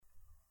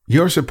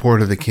Your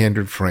support of the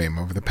Candid Frame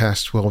over the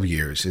past 12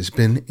 years has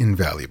been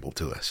invaluable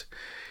to us.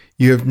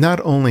 You have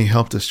not only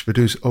helped us to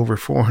produce over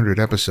 400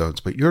 episodes,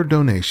 but your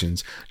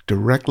donations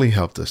directly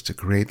helped us to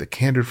create the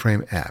Candid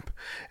Frame app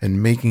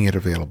and making it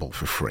available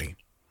for free.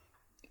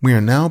 We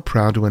are now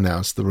proud to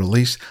announce the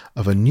release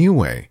of a new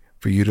way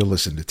for you to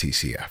listen to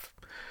TCF.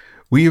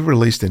 We have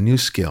released a new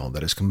skill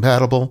that is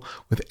compatible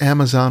with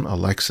Amazon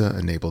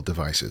Alexa-enabled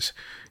devices.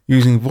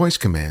 Using voice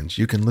commands,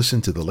 you can listen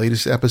to the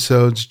latest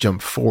episodes,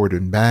 jump forward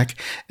and back,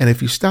 and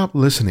if you stop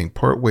listening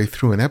partway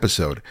through an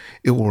episode,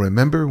 it will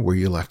remember where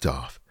you left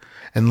off.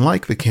 And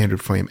like the Candid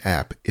Frame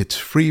app, it's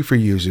free for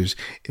users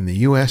in the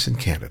US and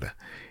Canada.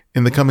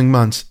 In the coming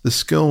months, the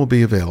skill will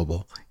be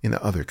available in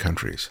other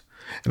countries,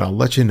 and I'll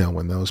let you know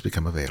when those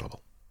become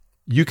available.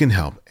 You can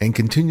help and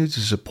continue to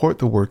support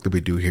the work that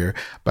we do here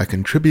by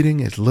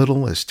contributing as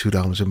little as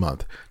 $2 a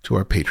month to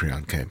our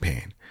Patreon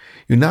campaign.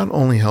 You not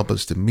only help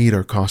us to meet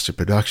our cost of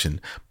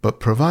production, but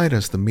provide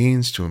us the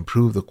means to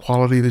improve the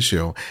quality of the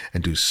show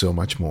and do so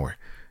much more.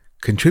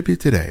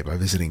 Contribute today by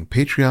visiting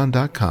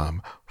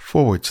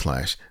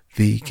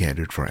patreon.com/The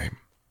Candid Frame.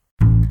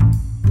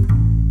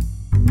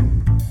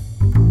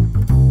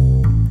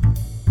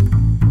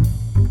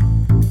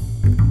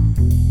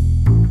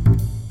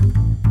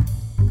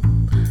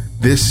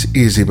 This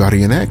is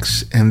Ibarian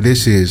X, and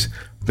this is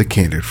The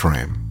Candid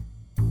Frame.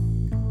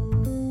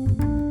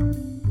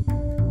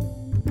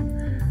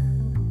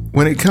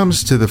 When it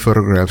comes to the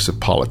photographs of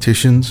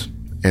politicians,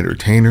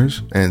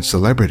 entertainers, and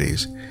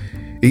celebrities,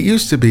 it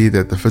used to be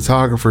that the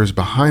photographers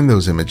behind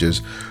those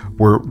images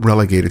were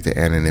relegated to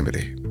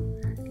anonymity.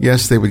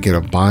 Yes, they would get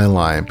a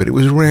byline, but it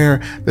was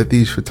rare that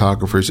these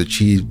photographers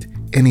achieved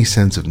any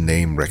sense of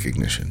name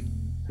recognition.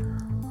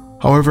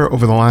 However,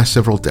 over the last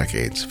several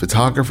decades,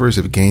 photographers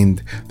have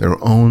gained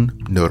their own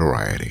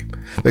notoriety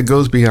that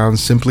goes beyond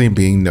simply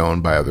being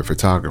known by other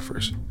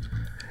photographers.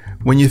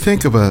 When you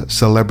think of a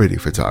celebrity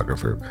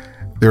photographer,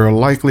 there are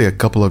likely a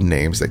couple of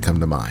names that come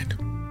to mind.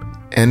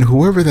 And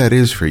whoever that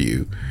is for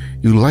you,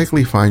 you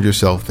likely find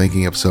yourself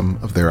thinking of some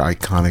of their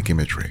iconic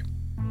imagery.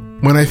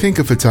 When I think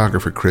of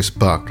photographer Chris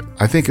Buck,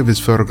 I think of his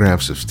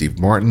photographs of Steve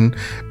Martin,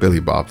 Billy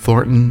Bob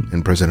Thornton,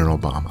 and President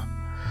Obama.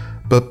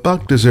 But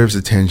Buck deserves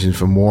attention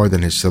for more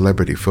than his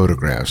celebrity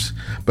photographs,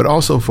 but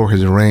also for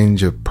his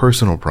range of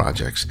personal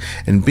projects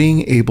and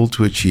being able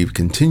to achieve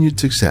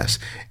continued success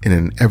in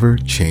an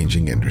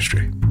ever-changing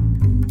industry.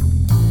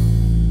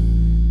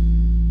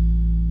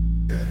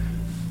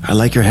 I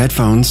like your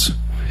headphones. I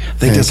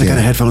think that's the kind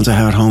of headphones I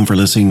have at home for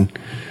listening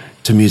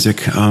to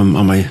music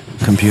on my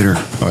computer.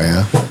 Oh,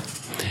 yeah?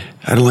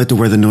 I don't like to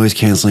wear the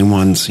noise-canceling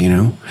ones, you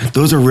know?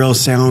 Those are real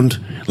sound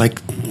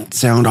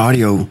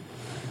audio,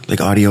 like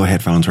audio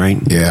headphones, right?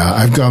 Yeah,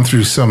 I've gone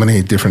through so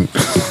many different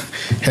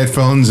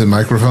headphones and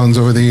microphones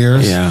over the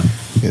years. Yeah.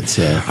 It's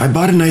I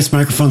bought a nice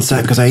microphone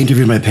set because I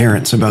interviewed my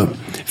parents about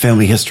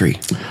family history.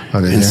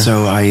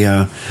 So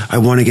I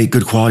want to get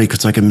good quality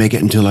so I can make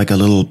it into like a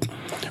little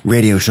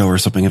radio show or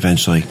something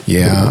eventually.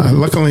 Yeah,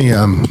 luckily,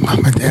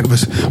 my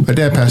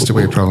dad passed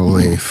away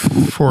probably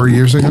 4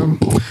 years ago,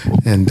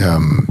 and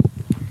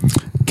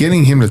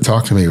getting him to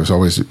talk to me was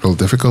always real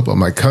difficult. But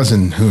my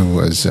cousin, who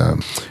was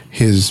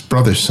his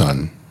brother's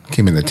son,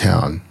 came into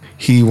town.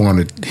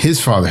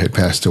 His father had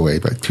passed away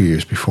about 2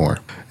 years before,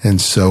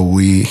 and so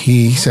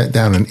he sat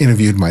down and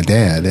interviewed my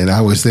dad, and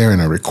I was there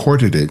and I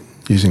recorded it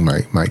using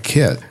my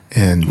kit,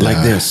 and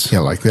this,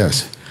 yeah, like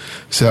this.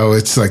 So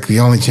it's like the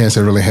only chance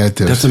I really had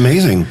to. That's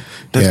amazing.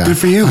 That's good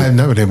for you. I've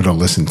never been able to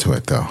listen to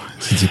it, though,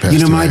 since he passed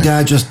away. My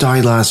dad just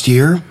died last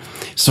year,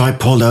 so I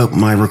pulled out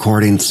my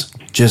recordings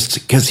just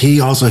because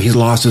he's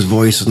lost his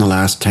voice in the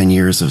last 10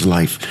 years of his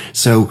life.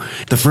 So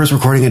the first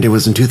recording I did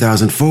was in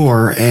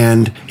 2004,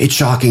 and it's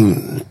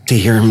shocking to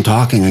hear him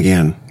talking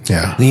again.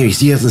 Yeah.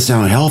 He doesn't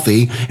sound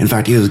healthy. In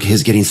fact,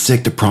 his getting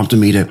sick that prompted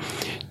me to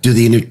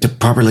to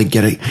properly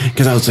get it,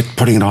 because I was like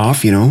putting it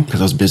off,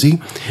 because I was busy.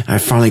 I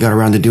finally got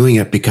around to doing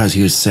it because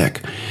he was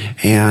sick.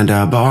 And,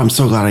 but I'm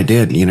so glad I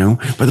did,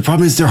 But the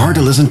problem is they're hard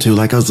to listen to.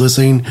 Like I was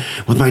listening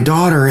with my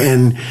daughter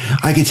and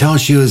I could tell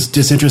she was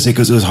disinterested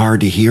because it was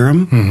hard to hear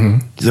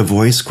him, the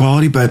voice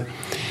quality, but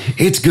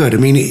it's good. I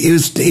mean,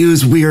 it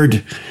was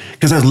weird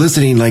because I was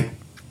listening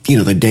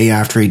the day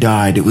after he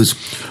died. It was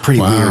pretty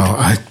weird.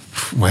 I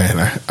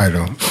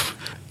don't,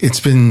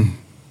 it's been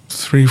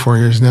 3-4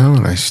 years now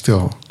and I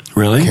still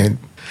really can't.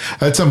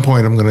 At some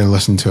point I'm going to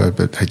listen to it,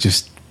 but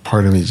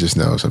part of me just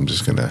knows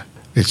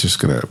it's just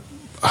going to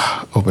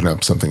open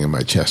up something in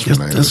my chest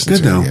when I listen to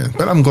it again.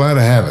 But I'm glad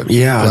I have it.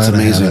 Yeah, it's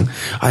amazing.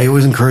 I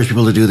always encourage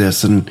people to do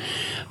this, and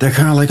they're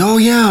kind of like, oh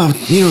yeah,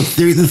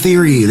 the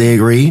theory, they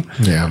agree.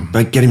 Yeah.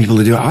 But getting people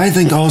to do it. I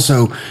think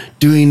also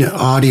doing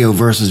audio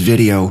versus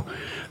video,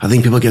 I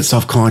think people get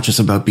self-conscious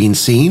about being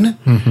seen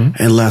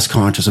and less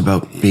conscious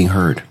about being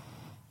heard.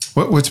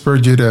 What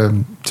spurred you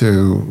to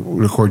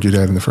record your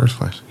dad in the first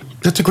place?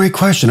 That's a great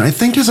question. I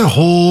think there's a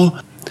whole,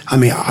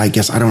 I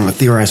guess I don't want to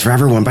theorize for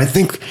everyone, but I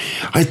think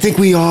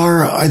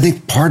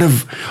part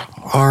of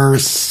our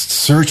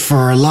search for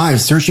our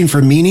lives, searching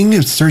for meaning,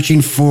 is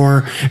searching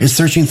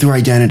through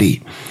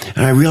identity.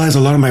 And I realize a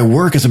lot of my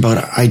work is about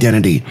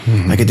identity.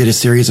 Like I did a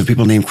series of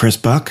people named Chris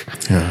Buck.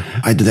 Yeah.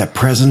 I did that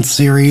Presence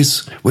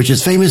series, which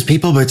is famous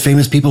people, but it's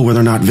famous people where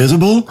they're not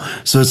visible.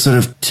 So it's sort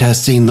of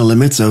testing the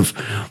limits of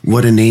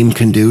what a name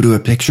can do to a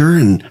picture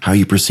and how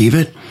you perceive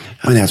it.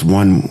 I mean, that's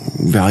one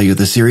value of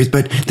the series,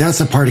 but that's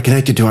the part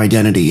connected to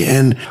identity.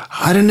 And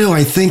I don't know,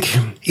 I think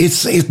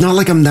it's not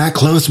like I'm that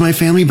close to my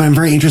family, but I'm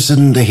very interested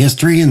in the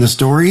history and the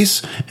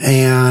stories.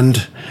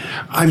 And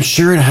I'm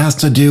sure it has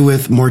to do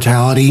with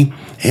mortality.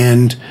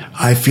 And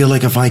I feel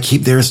like if I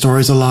keep their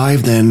stories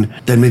alive, then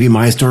maybe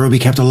my story will be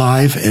kept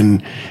alive.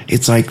 And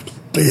it's like,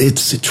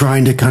 it's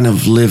trying to kind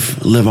of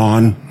live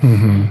on.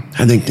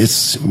 I think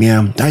it's,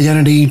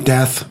 identity,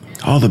 death,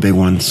 all the big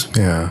ones.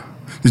 Yeah.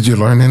 Did you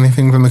learn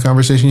anything from the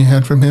conversation you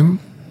had from him?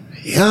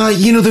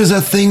 There's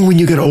that thing when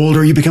you get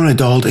older, you become an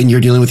adult and you're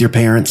dealing with your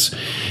parents,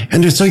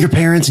 and they're still your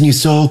parents and you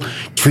still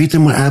treat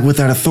them with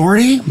that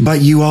authority,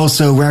 but you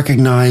also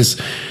recognize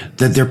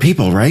that they're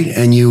people, right?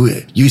 And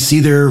you see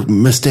their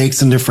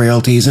mistakes and their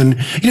frailties. And,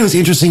 it's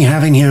interesting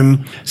having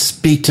him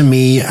speak to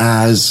me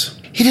as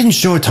he didn't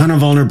show a ton of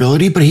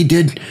vulnerability, but he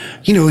did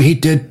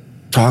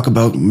talk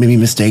about maybe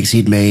mistakes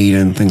he'd made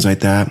and things like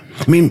that.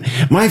 I mean,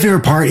 my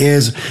favorite part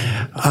is,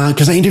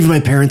 cause I interviewed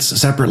my parents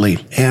separately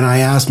and I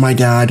asked my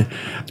dad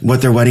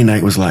what their wedding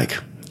night was like.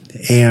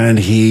 And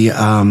he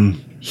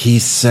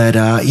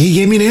said, he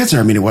gave me an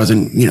answer. I mean, it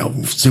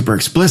wasn't, super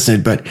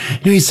explicit, but,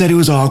 he said it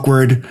was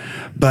awkward,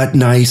 but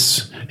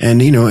nice. And,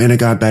 and it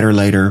got better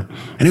later.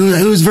 And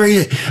it was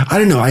very, I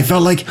don't know. I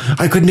felt like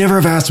I could never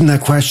have asked him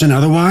that question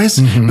otherwise.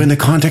 But in the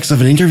context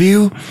of an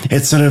interview,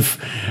 it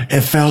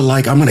felt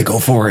like I'm going to go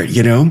for it,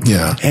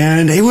 Yeah.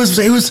 And it was,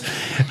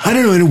 I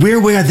don't know, in a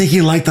weird way, I think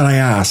he liked that I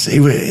asked. It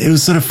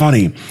was sort of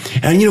funny.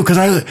 And, cause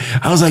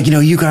I was like,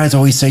 you guys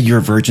always said you're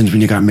virgins when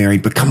you got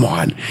married, but come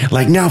on,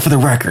 like now for the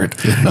record,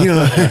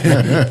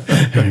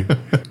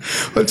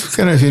 Well, it's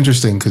kind of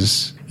interesting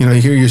because,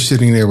 here you're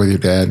sitting there with your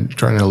dad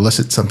trying to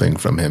elicit something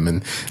from him.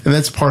 And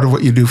that's part of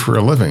what you do for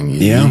a living.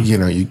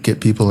 You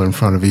get people in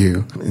front of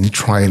you and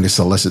trying to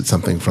solicit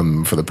something from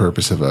them for the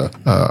purpose of a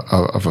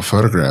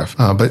photograph.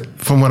 But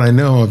from what I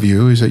know of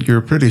you is that you're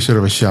pretty sort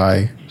of a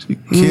shy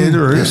kid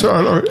or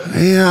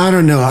I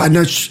don't know. I'm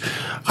not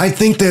I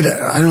think that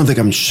I don't think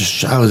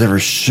I was ever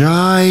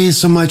shy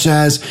so much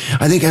as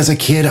I think as a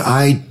kid,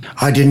 I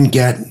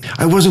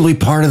wasn't really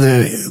part of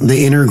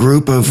the inner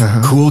group of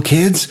cool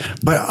kids,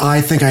 but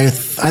I think I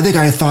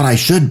thought I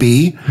should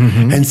be.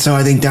 And so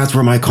I think that's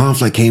where my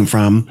conflict came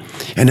from.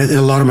 And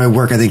a lot of my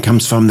work, I think,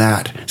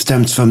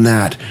 stems from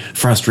that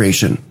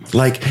frustration.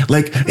 Like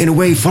in a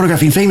way,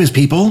 photographing famous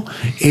people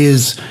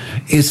is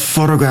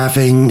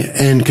photographing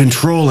and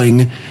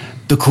controlling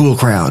the cool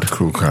crowd.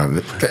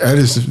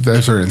 That's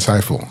very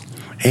insightful.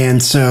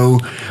 And so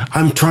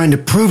I'm trying to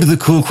prove to the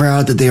cool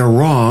crowd that they are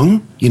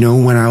wrong,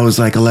 when I was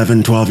like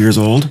 11, 12 years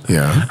old.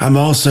 Yeah. I'm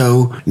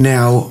also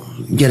now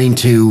getting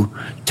to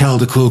tell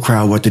the cool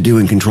crowd what to do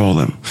and control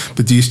them.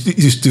 But do you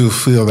still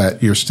feel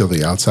that you're still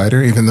the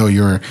outsider, even though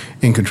you're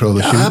in control of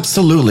the shoot?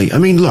 Absolutely. I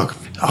mean, look,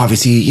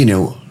 obviously,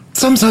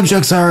 some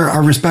subjects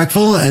are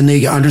respectful and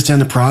they understand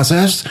the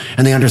process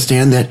and they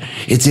understand that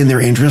it's in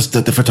their interest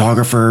that the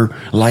photographer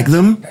like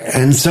them,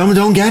 and some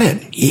don't get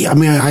it. I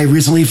mean, I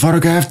recently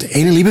photographed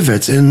Annie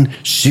Leibovitz and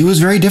she was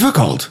very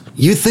difficult.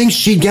 You'd think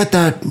she'd get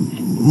that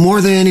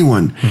more than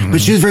anyone, but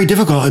she was very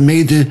difficult and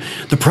made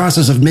the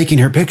process of making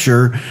her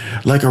picture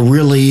like a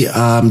really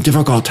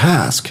difficult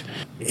task.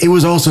 It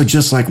was also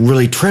just like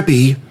really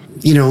trippy,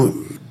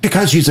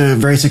 because she's a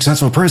very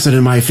successful person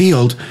in my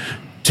field.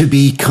 To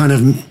be kind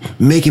of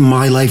making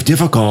my life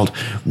difficult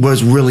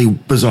was really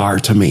bizarre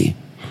to me.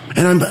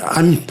 And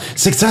I'm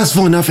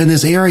successful enough in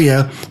this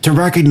area to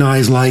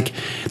recognize, like,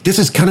 this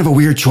is kind of a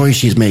weird choice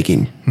she's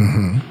making.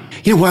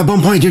 At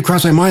one point it did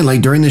cross my mind,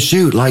 like, during the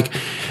shoot, like,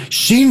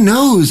 she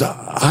knows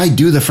I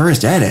do the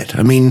first edit.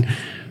 I mean,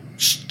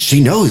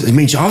 she knows. I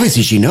mean,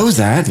 obviously she knows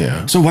that.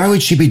 Yeah. So why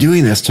would she be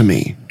doing this to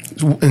me?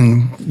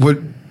 And what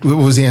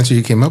was the answer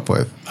you came up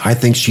with? I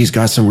think she's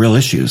got some real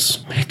issues.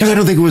 Because I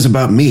don't think it was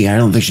about me. I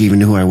don't think she even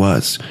knew who I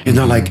was. It's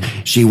not like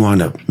she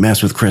wanted to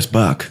mess with Chris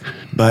Buck.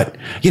 But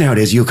you know how it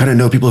is. You kind of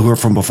know people who are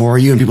from before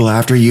you and people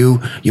after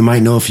you. You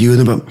might know a few of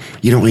them, but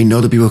you don't really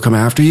know the people who come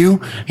after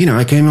you.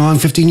 I came along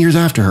 15 years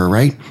after her,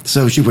 right?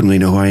 So she wouldn't really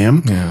know who I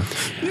am. Yeah.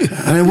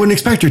 And I wouldn't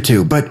expect her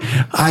to. But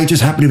I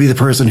just happened to be the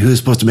person who was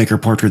supposed to make her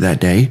portrait that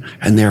day.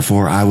 And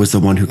therefore, I was the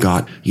one who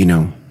got,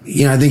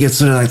 I think it's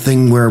sort of that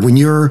thing where when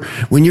you're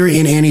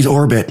in Annie's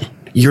orbit,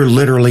 you're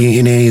literally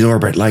in Annie's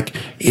orbit. Like,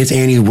 it's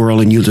Annie's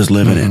world and you just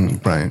live in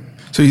it. Right.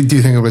 So do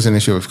you think it was an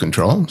issue of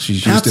control?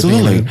 She's used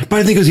Absolutely. But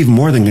I think it was even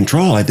more than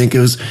control. I think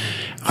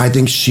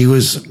she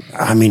was,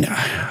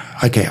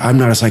 okay, I'm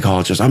not a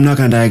psychologist. I'm not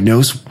going to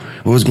diagnose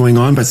what was going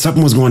on, but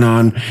something was going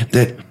on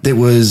that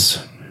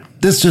was,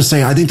 let's just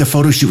say, I think the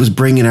photo shoot was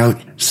bringing out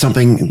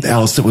something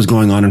else that was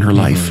going on in her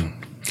life.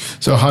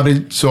 So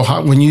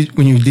when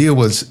you deal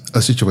with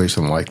a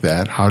situation like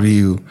that, how do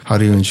you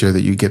ensure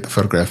that you get the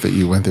photograph that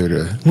you went there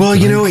to? Well,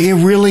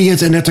 it really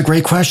is, and that's a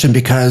great question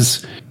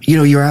because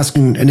you're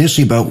asking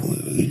initially about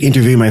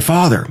interviewing my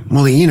father.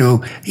 Well,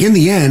 in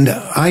the end,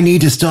 I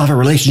need to still have a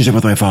relationship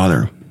with my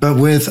father. But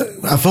with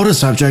a photo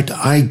subject,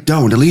 I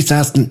don't. At least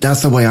that's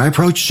the way I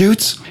approach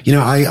shoots.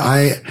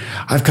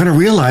 I've kind of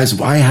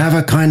realized I have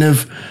a kind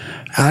of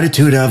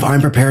attitude of I'm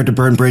prepared to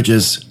burn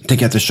bridges to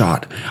get the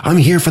shot. I'm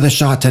here for the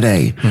shot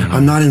today. Mm-hmm.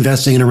 I'm not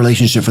investing in a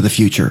relationship for the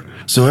future.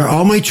 So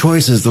all my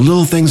choices, the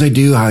little things I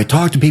do, how I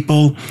talk to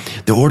people,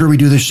 the order we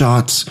do the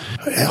shots,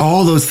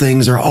 all those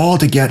things are all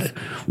to get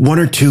one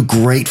or two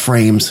great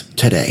frames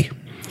today.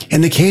 In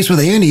the case with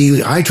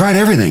Andy, I tried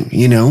everything, I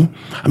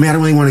mean, I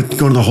don't really want to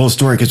go into the whole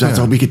story because that's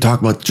all we could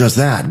talk about, just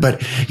that.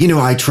 But,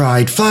 I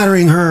tried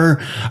flattering her.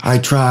 I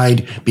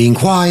tried being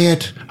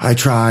quiet. I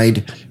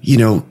tried,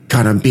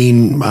 kind of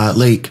being,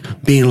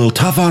 being a little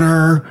tough on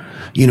her,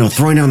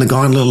 throwing down the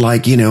gauntlet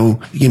like,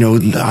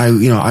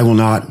 I will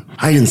not.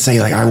 I didn't say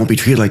I won't be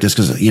treated like this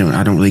because,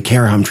 I don't really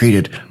care how I'm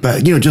treated,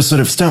 but, just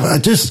sort of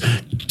stuff, just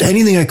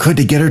anything I could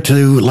to get her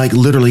to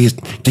literally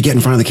to get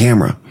in front of the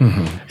camera.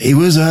 Mm-hmm. It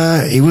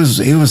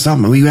was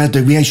something. We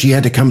actually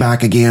had to come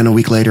back again a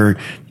week later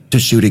to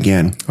shoot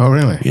again. Oh,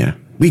 really? Yeah.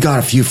 We got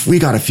a few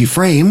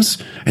frames.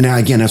 And now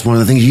again, that's one of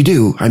the things you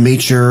do. I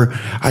made sure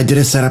I did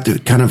a setup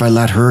that I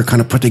let her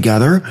kind of put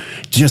together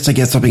just to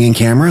get something in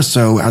camera.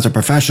 So as a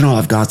professional,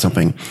 I've got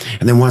something.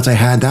 And then once I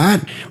had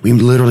that, we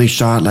literally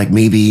shot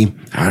maybe,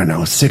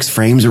 6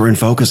 frames that were in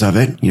focus of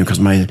it, cause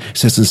my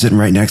assistant's sitting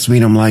right next to me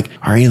and I'm like,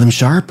 are any of them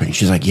sharp? And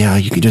she's like, yeah,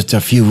 you could just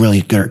a few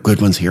really good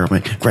ones here. I'm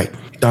like, great.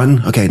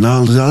 Done. Okay. Now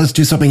let's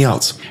do something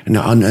else. And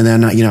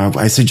then,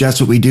 I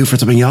suggest what we do for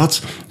something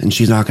else and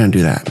she's not going to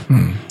do that.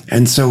 Hmm.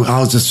 And so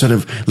I'll just sort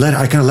of let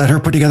her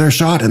put together a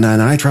shot. And then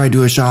I try to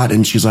do a shot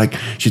and she's like,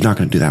 she's not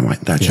going to do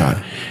that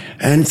shot.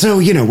 And so,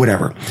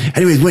 whatever.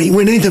 Anyways,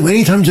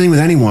 anytime dealing with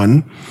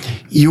anyone,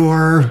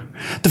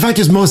 the fact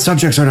is most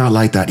subjects are not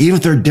like that. Even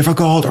if they're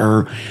difficult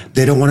or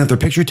they don't want to have their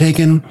picture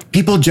taken,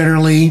 people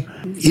generally,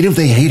 even if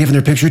they hate having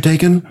their picture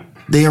taken,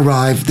 they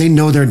arrive, they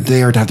know they're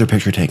there to have their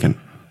picture taken.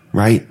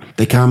 Right?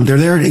 They come, they're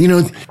there,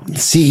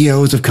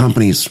 CEOs of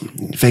companies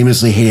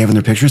famously hate having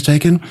their pictures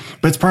taken,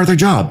 but it's part of their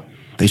job.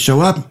 They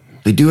show up,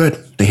 they do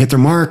it, they hit their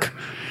mark.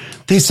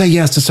 They say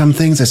yes to some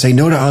things, they say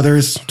no to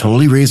others,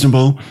 totally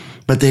reasonable,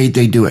 but they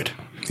do it.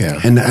 Yeah.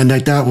 And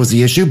that was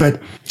the issue,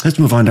 but let's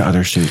move on to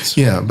other shoots.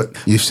 Yeah, but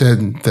you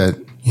said that,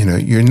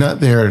 you're not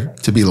there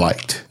to be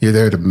liked. You're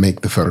there to make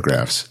the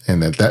photographs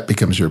and that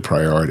becomes your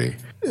priority.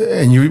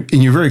 And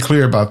you're very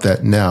clear about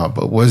that now,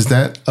 but was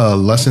that a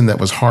lesson that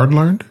was hard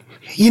learned?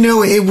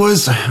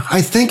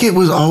 I think it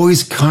was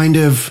always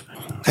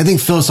I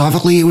think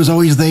philosophically it was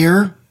always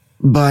there,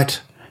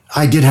 but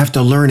I did have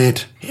to learn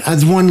it.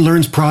 As one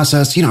learns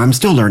process, I'm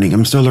still learning.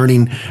 I'm still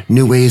learning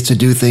new ways to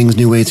do things,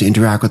 new ways to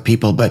interact with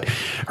people. But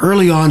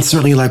early on,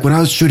 certainly when I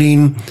was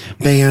shooting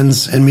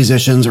bands and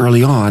musicians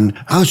early on,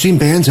 I was shooting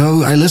bands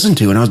who I listened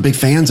to and I was big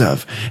fans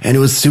of. And it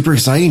was super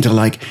exciting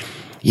to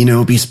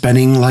be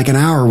spending an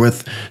hour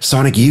with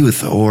Sonic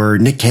Youth or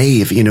Nick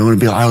Cave, and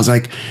I was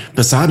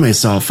beside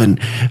myself. And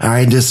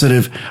I just I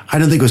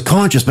don't think it was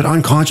conscious, but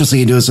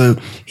unconsciously,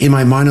 in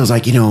my mind, I was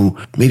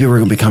maybe we're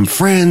going to become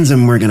friends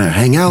and we're going to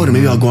hang out and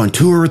maybe I'll go on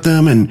tour with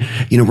them and,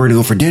 we're going to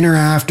go for dinner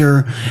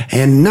after.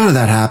 And none of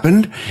that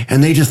happened.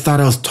 And they just thought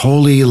I was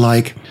totally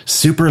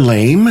super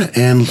lame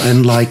and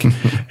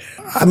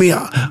I mean,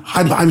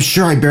 I'm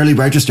sure I barely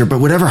registered, but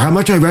how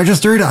much I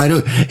registered,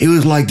 it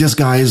was this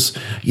guy's,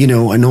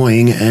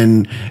 annoying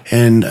and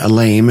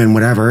lame and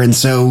whatever. And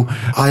so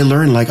I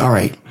learned all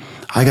right,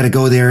 I got to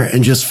go there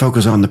and just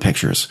focus on the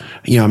pictures.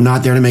 I'm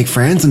not there to make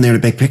friends. I'm there to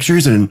make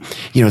pictures. And,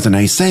 it's a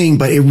nice saying,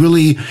 but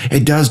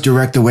it does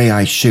direct the way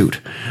I shoot.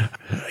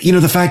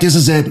 The fact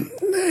is that,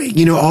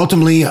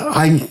 ultimately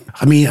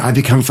I've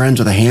become friends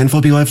with a handful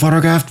of people I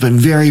photographed, but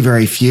very,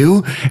 very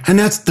few. And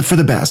that's for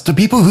the best. The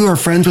people who are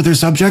friends with their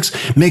subjects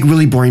make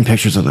really boring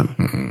pictures of them.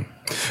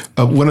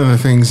 Mm-hmm. One of the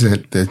things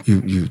that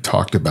you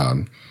talked about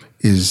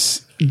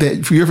is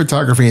that for your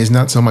photography is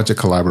not so much a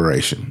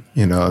collaboration,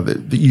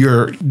 that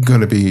you're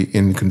going to be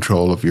in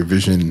control of your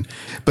vision.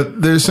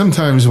 But there's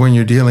sometimes when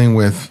you're dealing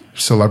with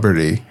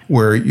celebrity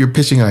where you're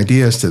pitching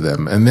ideas to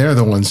them and they're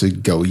the ones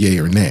that go yay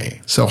or nay.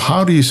 So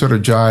how do you sort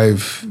of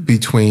jive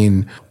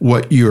between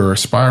what you're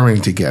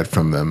aspiring to get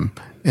from them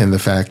and the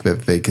fact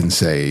that they can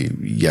say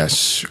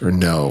yes or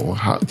no?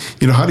 How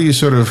do you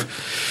sort of...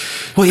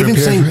 Well, even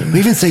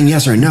saying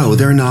yes or no,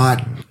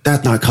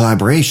 that's not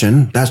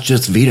collaboration. That's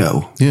just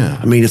veto. Yeah.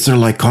 I mean, it's sort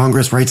of like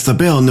Congress writes the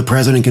bill and the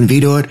president can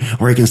veto it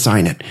or he can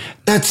sign it.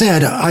 That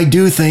said, I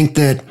do think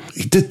that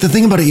the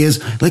thing about it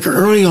is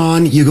early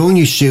on, you go and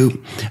you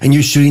shoot and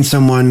you're shooting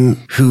someone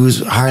who's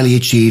highly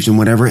achieved in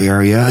whatever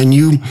area. And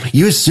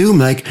you assume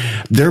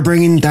they're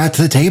bringing that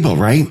to the table,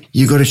 right?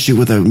 You go to shoot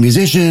with a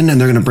musician and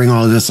they're going to bring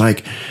all of this an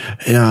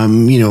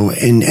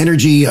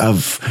energy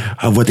of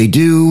what they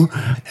do,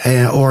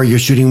 or you're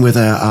shooting with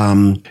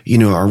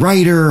a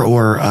writer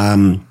or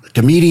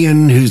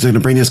comedian who's going to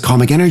bring this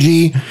comic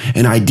energy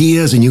and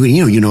ideas, and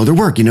you know their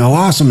work, you know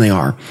how awesome they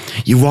are.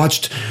 You've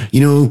watched,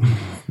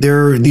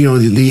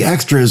 the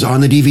extras on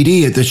the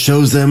DVD that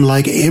shows them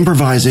like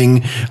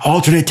improvising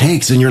alternate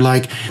takes, and you're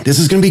like, this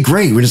is going to be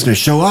great. We're just going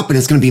to show up and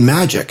it's going to be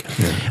magic.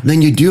 Yeah.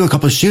 Then you do a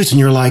couple of shoots and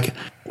you're like,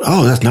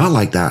 oh, that's not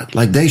like that.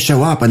 Like they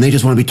show up and they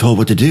just want to be told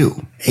what to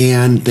do.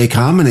 And they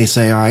come and they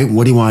say, all right,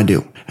 what do you want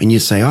to do? And you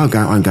say, oh,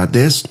 I've got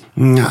this.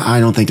 I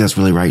don't think that's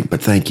really right,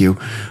 but thank you.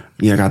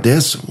 I got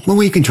this. Well,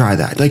 we can try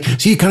that. Like,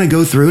 so you kind of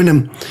go through and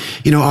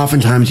then,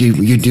 oftentimes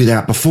you do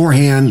that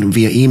beforehand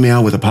via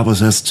email with a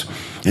publicist.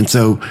 And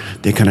so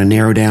they kind of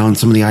narrow down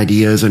some of the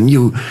ideas, and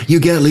you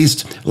get at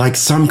least like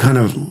some kind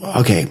of,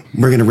 okay,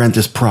 we're going to rent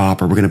this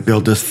prop, or we're going to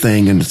build this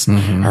thing, and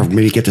or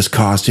maybe get this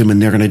costume,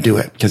 and they're going to do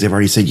it because they've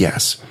already said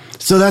yes.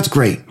 So that's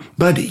great.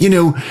 But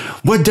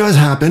what does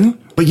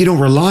happen, but you don't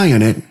rely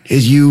on it,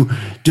 is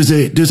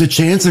there's a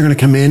chance they're going to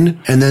come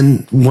in, and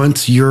then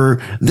once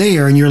you're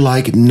there and you're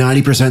like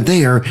 90%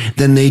 there,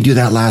 then they do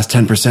that last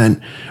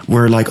 10%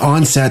 where like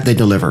on set they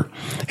deliver.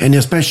 And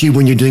especially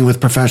when you're dealing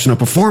with professional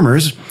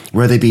performers,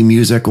 whether they be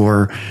music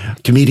or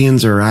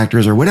comedians or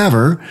actors or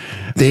whatever,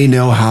 they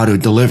know how to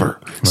deliver.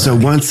 Right. So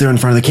once they're in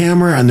front of the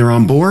camera and they're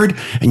on board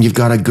and you've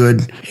got a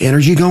good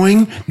energy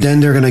going, then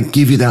they're going to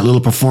give you that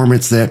little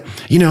performance that,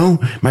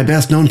 my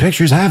best known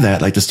pictures have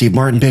that, like the Steve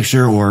Martin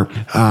picture or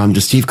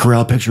the Steve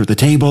Carell picture at the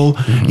table.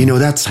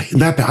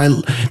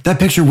 That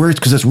picture works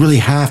because it's really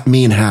half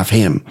me and half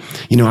him.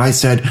 I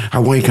said, I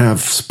want you to kind of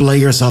splay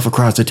yourself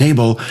across the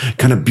table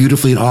kind of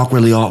beautifully and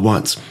awkwardly all at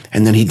once.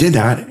 And then he did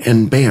that,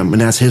 and bam,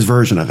 and that's his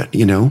version of it,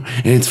 and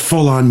it's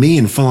full on me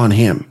and full on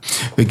him.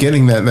 But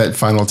getting that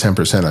final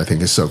 10%, I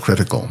think, is so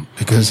critical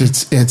because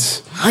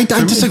it's. I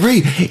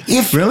disagree.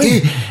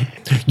 Really?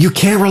 You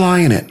can't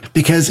rely on it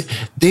because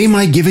they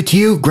might give it to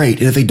you, great.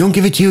 And if they don't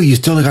give it to you, you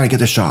still got to get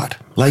the shot.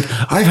 Like,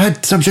 I've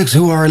had subjects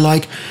who are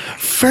like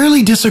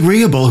fairly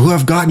disagreeable who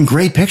I've gotten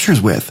great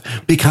pictures with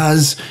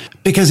because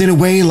in a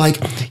way, like,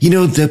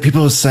 the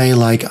people say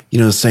like, I'm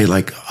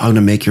going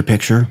to make your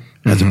picture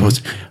as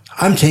opposed to,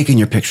 I'm taking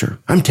your picture.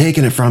 I'm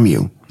taking it from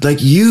you. Like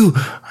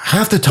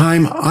half the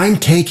time I'm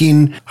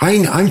taking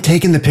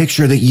the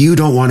picture that you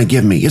don't want to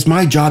give me. It's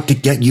my job to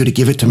get you to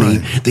give it to me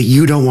that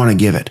you don't want to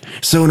give it.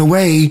 So in a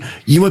way,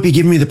 you might be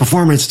giving me the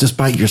performance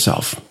despite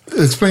yourself.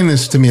 Explain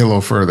this to me a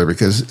little further,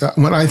 because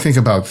when I think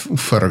about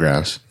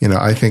photographs,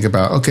 I think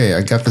about, okay,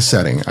 I got the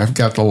setting, I've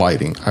got the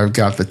lighting, I've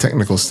got the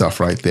technical stuff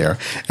right there.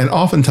 And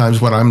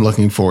oftentimes what I'm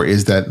looking for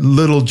is that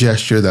little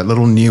gesture, that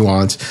little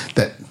nuance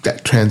that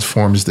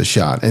transforms the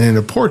shot. And in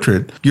a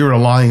portrait, you're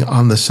relying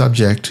on the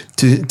subject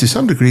to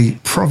some degree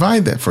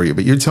provide that for you.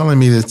 But you're telling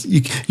me that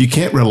you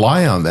can't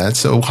rely on that.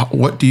 So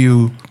what do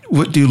you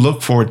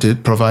look for to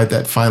provide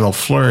that final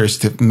flourish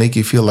to make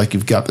you feel like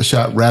you've got the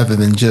shot rather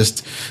than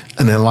just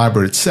an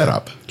elaborate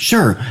setup?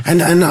 Sure. And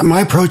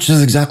my approach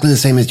is exactly the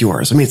same as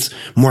yours. I mean, it's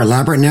more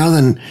elaborate now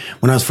than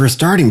when I was first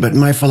starting, but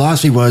my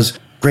philosophy was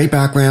great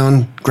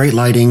background, great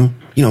lighting.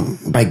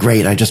 By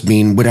great, I just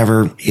mean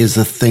whatever is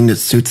the thing that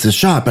suits the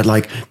shot, but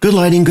like good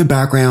lighting, good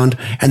background,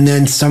 and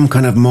then some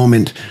kind of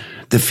moment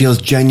that feels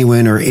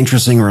genuine or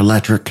interesting or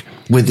electric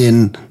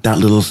within that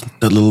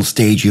little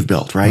stage you've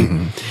built, right?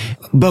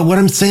 Mm-hmm. But what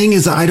I'm saying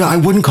is I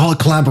wouldn't call it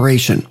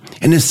collaboration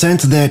in the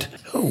sense that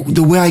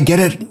the way I get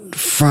it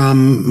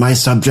from my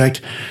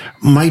subject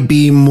might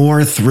be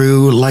more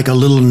through like a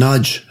little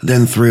nudge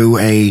than through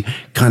a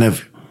kind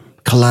of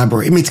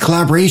collaborate. I mean, it's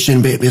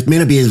collaboration, but it may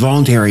not be as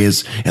voluntary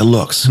as it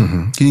looks.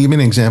 Mm-hmm. Can you give me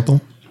an example?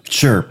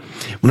 Sure.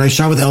 When I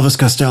shot with Elvis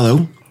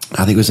Costello,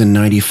 I think it was in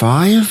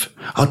 95.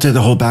 I'll tell you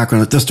the whole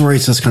background. The story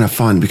is just kind of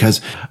fun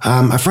because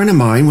a friend of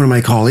mine, one of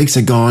my colleagues,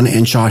 had gone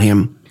and shot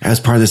him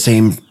as part of the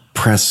same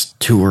press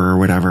tour or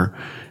whatever.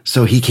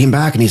 So he came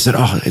back and he said,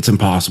 oh, it's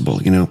impossible.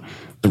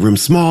 The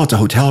room's small. It's a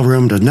hotel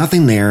room. There's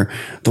nothing there.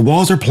 The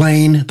walls are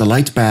plain. The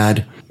light's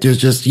bad. There's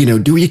just,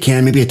 do what you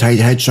can. Maybe a tight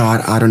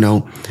headshot. I don't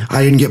know.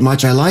 I didn't get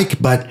much I like,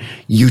 but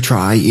you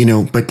try,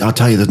 but I'll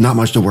tell you, there's not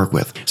much to work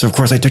with. So of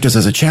course I took this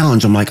as a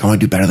challenge. I'm like, I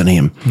want to do better than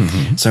him.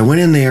 Mm-hmm. So I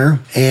went in there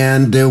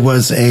and there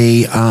was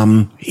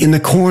in the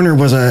corner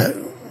was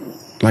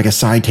a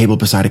side table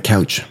beside a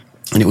couch,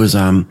 and it was,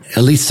 at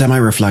least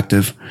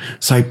semi-reflective.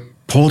 So I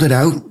pulled it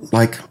out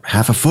like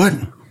half a foot.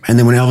 And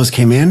then when Elvis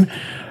came in,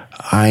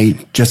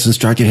 I just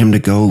instructed him to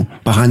go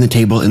behind the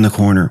table in the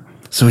corner.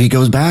 So he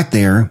goes back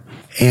there.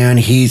 And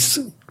he's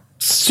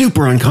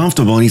super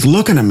uncomfortable and he's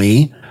looking at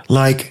me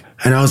like,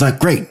 and I was like,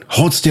 great,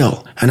 hold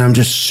still. And I'm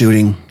just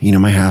shooting,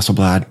 my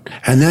Hasselblad.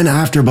 And then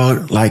after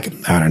about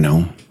like, I don't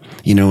know,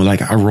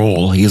 like a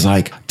roll, he's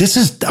like,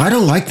 I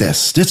don't like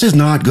this. This is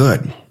not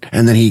good.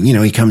 And then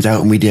he comes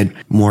out and we did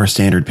more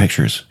standard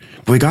pictures.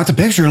 But we got the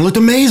picture and it looked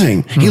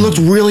amazing. He looked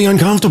really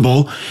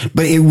uncomfortable,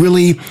 but it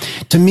really,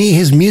 to me,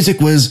 his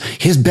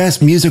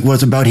best music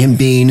was about him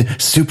being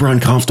super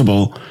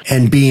uncomfortable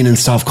and being in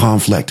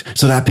self-conflict.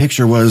 So that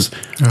picture was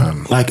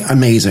like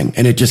amazing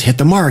and it just hit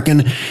the mark.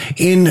 And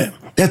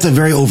that's a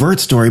very overt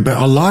story, but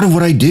a lot of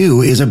what I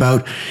do is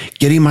about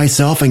getting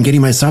myself and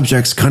getting my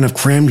subjects kind of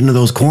crammed into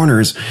those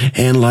corners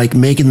and like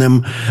making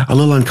them a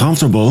little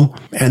uncomfortable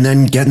and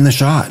then getting the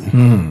shot.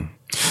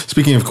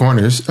 Speaking of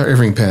corners,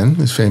 Irving Penn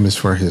is famous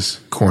for his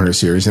corner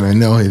series, and I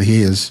know that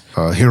he is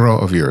a hero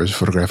of yours,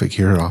 photographic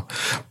hero.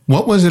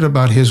 What was it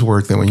about his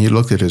work that when you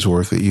looked at his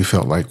work that you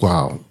felt like,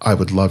 wow, I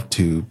would love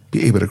to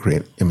be able to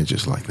create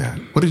images like that?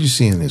 What did you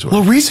see in his work?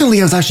 Well, recently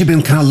I was actually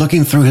been kind of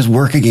looking through his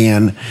work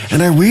again,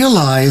 and I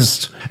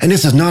realized, and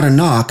this is not a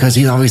knock because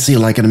he's obviously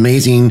like an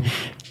amazing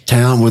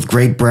talent with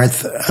great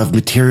breadth of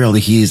material that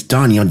he's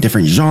done,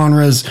 different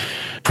genres,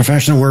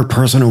 professional work,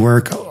 personal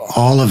work,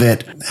 all of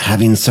it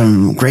having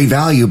some great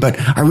value. But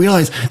I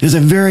realized there's a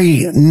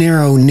very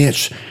narrow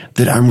niche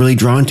that I'm really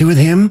drawn to with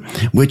him,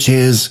 which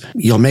is,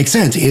 you'll make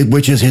sense,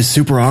 which is his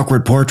super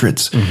awkward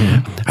portraits.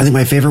 I think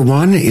my favorite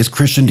one is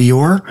Christian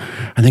Dior.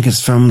 I think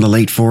it's from the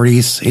late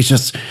 40s. It's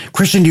just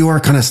Christian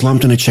Dior kind of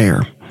slumped in a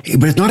chair.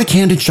 But it's not a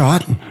candid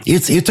shot.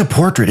 It's a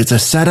portrait. It's a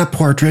setup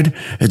portrait.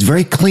 It's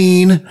very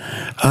clean.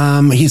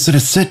 He's sort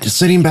of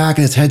sitting back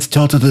and his head's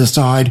tilted to the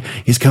side.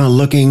 He's kind of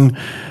looking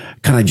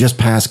kind of just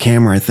past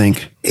camera, I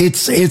think.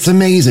 It's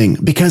amazing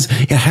because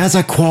it has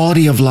a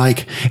quality of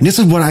like, and this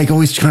is what I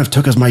always kind of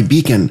took as my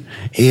beacon,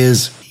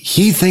 is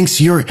he thinks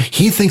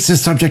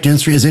this subject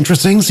is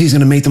interesting, so he's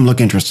going to make them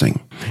look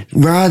interesting.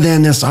 Rather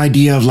than this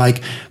idea of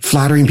like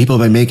flattering people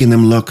by making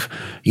them look,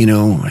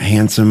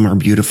 handsome or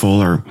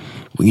beautiful or,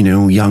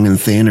 young and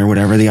thin or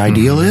whatever the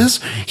ideal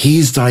is.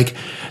 He's like,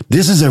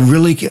 this is a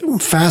really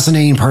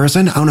fascinating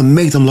person. I want to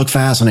make them look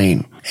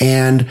fascinating.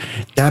 And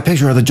that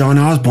picture, or the John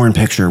Osborne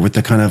picture with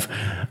the kind of,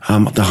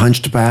 the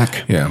hunched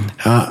back. Yeah.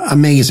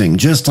 Amazing.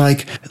 Just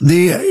like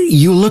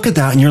you look at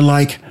that and you're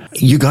like,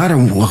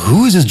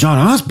 who is this John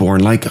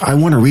Osborne? Like, I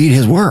want to read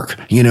his work,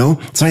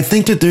 So I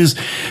think that there's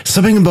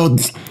something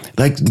about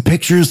like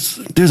pictures,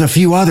 there's a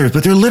few others,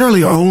 but there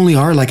literally only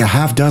are like a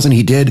half dozen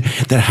he did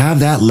that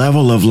have that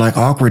level of like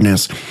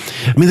awkwardness.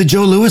 I mean, the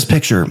Joe Louis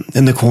picture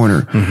in the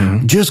corner,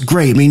 just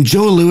great. I mean,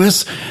 Joe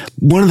Louis,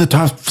 one of the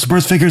top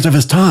sports figures of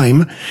his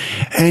time,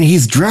 and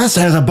he's dressed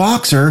as a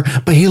boxer,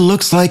 but he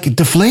looks like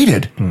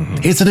deflated.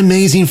 It's an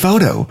amazing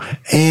photo.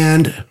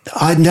 And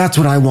that's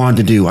what I wanted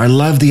to do. I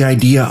love the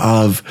idea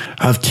of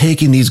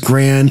taking these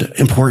grand,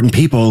 important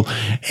people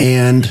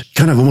and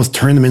kind of almost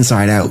turn them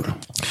inside out.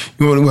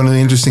 One of the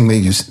interesting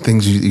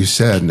things you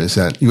said is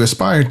that you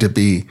aspired to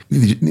be,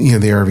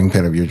 the Irving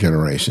Penn of your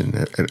generation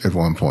at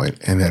one point,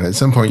 and that at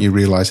some point you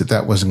realized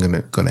that wasn't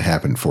going to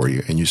happen for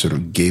you, and you sort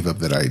of gave up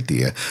that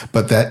idea.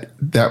 But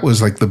that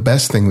was like the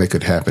best thing that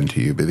could happen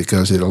to you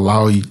because it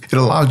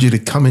allowed you to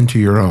come into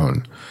your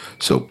own.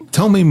 So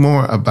tell me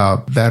more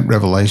about that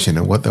revelation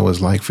and what that was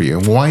like for you,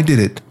 and why did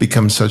it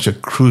become such a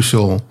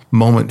crucial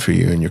moment for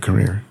you in your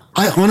career?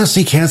 I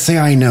honestly can't say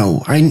I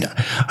know.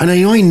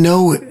 I only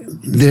know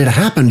that it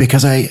happened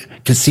because I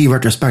could see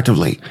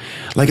retrospectively.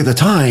 Like at the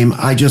time,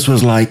 I just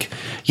was like,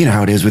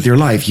 how it is with your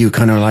life. You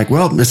kind of like,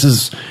 well, this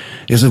is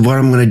what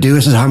I'm going to do.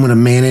 This is how I'm going to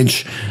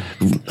manage.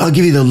 I'll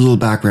give you the little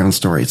background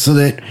story so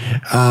that,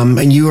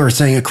 and you are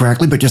saying it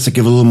correctly, but just to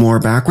give a little more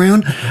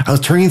background, I was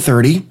turning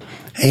 30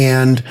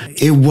 and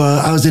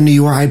I was in New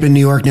York. I'd been in New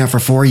York now for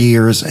 4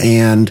 years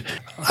and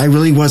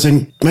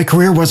my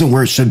career wasn't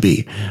where it should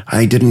be.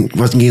 I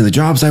wasn't getting the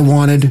jobs I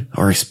wanted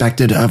or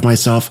expected of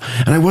myself.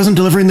 And I wasn't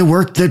delivering the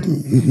work that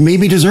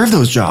made me deserve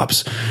those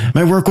jobs.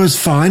 My work was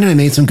fine and I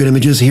made some good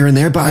images here and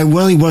there, but I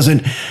really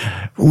wasn't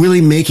really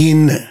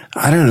making,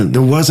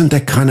 there wasn't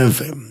that kind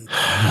of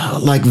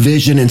like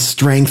vision and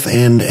strength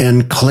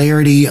and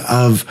clarity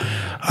of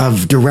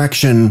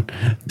direction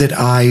that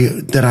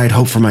I'd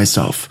hoped for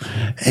myself.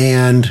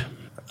 And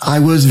I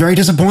was very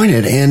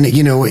disappointed. And,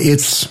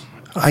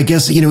 I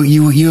guess,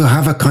 you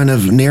have a kind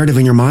of narrative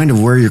in your mind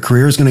of where your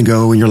career is going to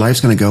go and your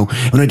life's going to go.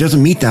 When it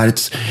doesn't meet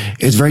that,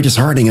 it's very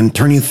disheartening. And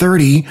turning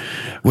 30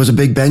 was a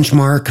big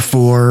benchmark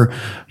for,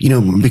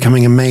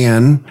 becoming a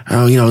man.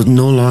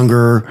 No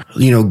longer,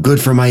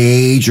 good for my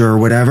age or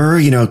whatever,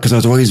 because I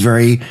was always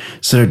very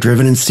sort of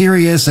driven and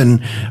serious. And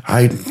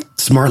I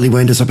smartly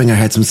went into something I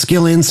had some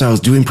skill in. So I was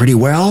doing pretty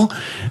well,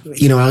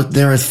 out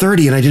there at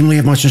 30 and I didn't really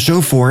have much to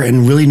show for it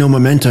and really no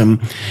momentum.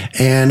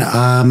 And,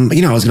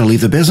 I was going to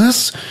leave the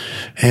business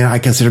and I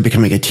considered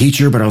becoming a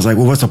teacher, but I was like,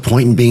 well, what's the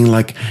point in being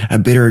like a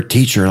bitter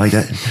teacher like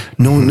that?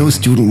 No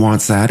student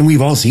wants that. And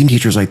we've all seen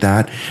teachers like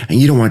that and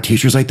you don't want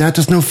teachers like that.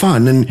 Just no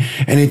fun. And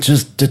it's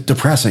just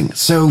depressing.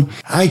 So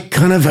I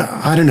kind of,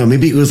 I don't know,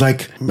 maybe it was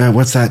like,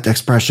 what's that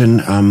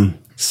expression?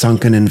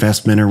 Sunken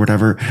investment or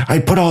whatever. I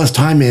put all this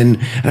time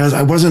in and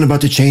I wasn't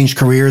about to change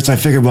careers. I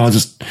figured, well,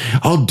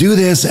 I'll do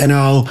this and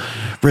I'll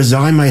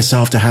resign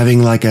myself to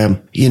having like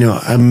a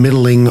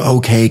middling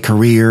okay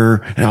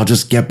career and I'll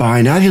just get by.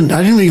 And I didn't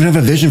even have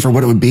a vision for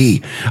what it would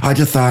be. I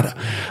just thought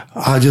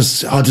I'll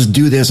just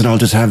do this and I'll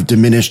just have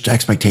diminished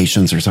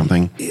expectations or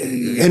something.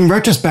 In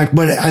retrospect,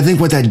 I think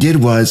what that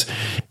did was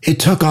it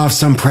took off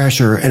some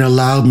pressure and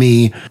allowed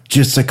me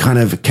just to kind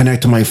of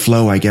connect to my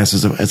flow, I guess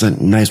is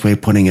a nice way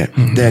of putting it.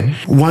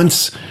 That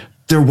once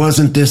there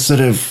wasn't this sort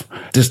of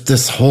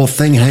this whole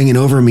thing hanging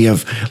over me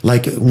of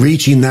like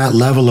reaching that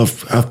level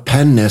of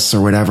penness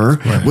or whatever,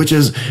 right. Which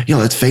is,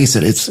 let's face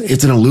it,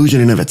 it's an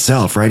illusion in of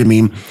itself, right? I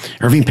mean,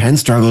 Irving Penn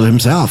struggled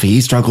himself.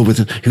 He struggled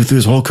through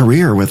his whole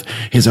career with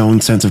his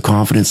own sense of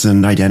confidence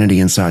and identity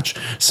and such.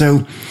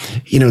 So,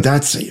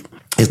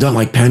 it's not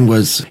like Penn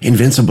was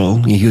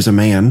invincible. He was a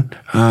man.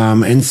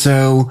 And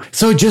so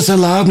it just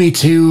allowed me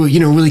to,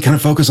 really kind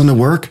of focus on the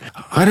work.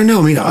 I don't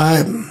know. I mean,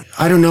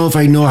 I don't know if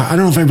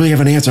I really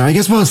have an answer. I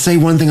guess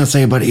one thing I'll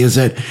say about it is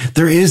that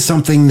there is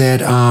something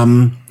that,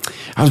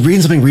 I was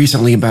reading something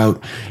recently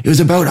it was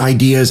about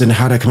ideas and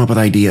how to come up with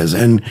ideas.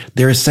 And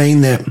they're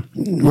saying that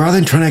rather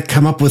than trying to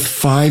come up with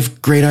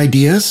 5 great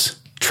ideas,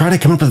 try to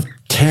come up with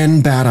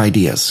 10 bad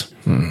ideas.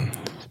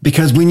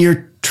 Because when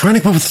you're trying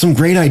to come up with some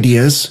great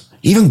ideas,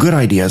 even good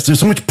ideas, there's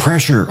so much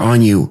pressure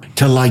on you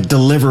to like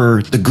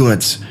deliver the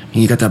goods.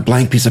 And you got that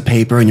blank piece of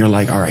paper and you're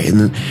like, all right, in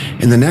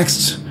the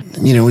next,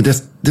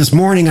 this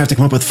morning I have to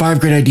come up with 5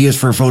 great ideas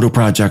for photo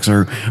projects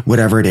or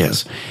whatever it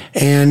is.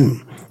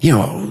 And,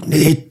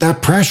 that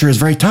pressure is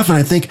very tough. And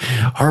I think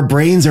our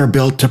brains are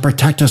built to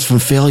protect us from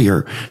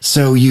failure.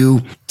 So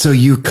you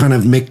kind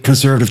of make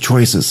conservative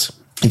choices.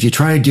 If you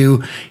try to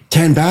do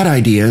 10 bad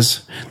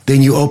ideas,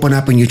 then you open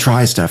up and you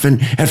try stuff.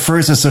 And at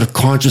first it's sort of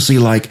consciously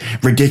like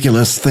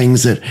ridiculous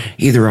things that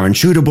either are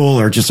unshootable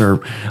or just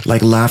are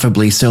like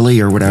laughably silly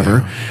or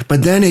whatever. Yeah.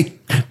 But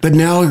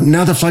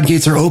now the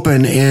floodgates are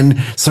open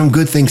and some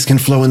good things can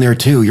flow in there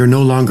too. You're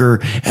no longer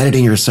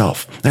editing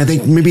yourself. And I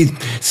think maybe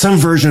some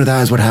version of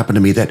that is what happened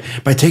to me, that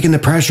by taking the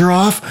pressure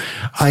off,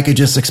 I could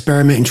just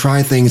experiment and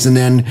try things. And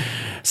then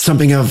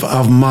something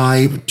of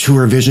my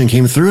truer vision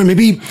came through. And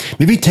maybe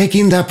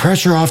taking that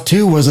pressure off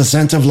too was a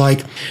sense of like,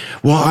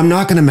 well, I'm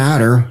not going to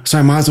matter, so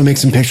I might as well make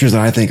some pictures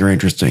that I think are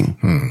interesting.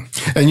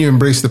 And you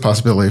embrace the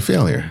possibility of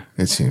failure,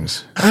 it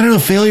seems. I don't know.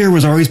 Failure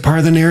was always part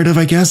of the narrative,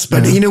 I guess.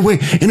 But in a way,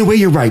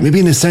 you're right. Maybe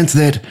in the sense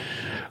that,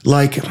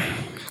 like...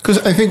 Because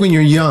I think when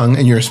you're young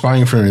and you're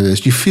aspiring for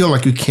this, you feel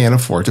like you can't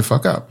afford to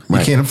fuck up. You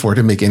can't afford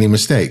to make any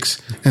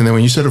mistakes. And then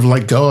when you sort of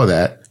let go of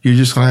that, you're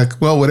just like,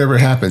 well, whatever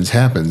happens,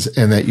 happens.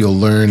 And that you'll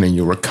learn and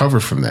you'll recover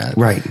from that.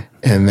 Right.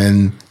 And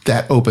then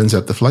that opens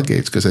up the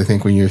floodgates. Because I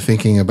think when you're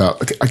thinking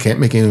about, okay, I can't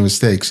make any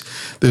mistakes,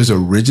 there's a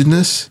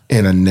rigidness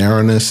and a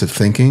narrowness of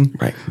thinking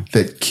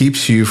that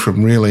keeps you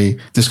from really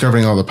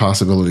discovering all the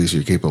possibilities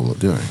you're capable of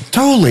doing.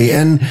 Totally.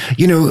 And,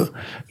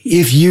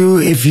 if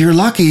you're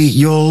lucky,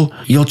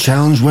 you'll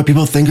challenge what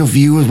people think of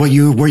you as what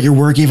your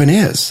work even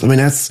is. I mean,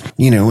 that's,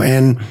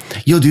 and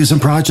you'll do some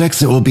projects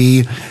that will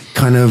be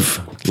kind of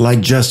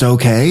like just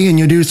okay. And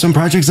you'll do some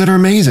projects that are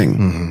amazing.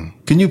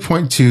 Mm-hmm. Can you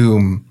point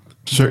to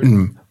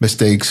certain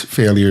mistakes,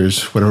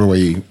 failures, whatever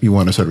way you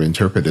want to sort of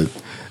interpret it,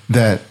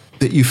 that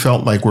you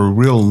felt like were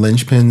real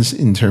linchpins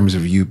in terms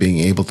of you being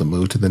able to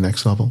move to the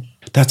next level?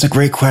 That's a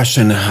great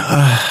question.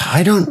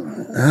 I don't,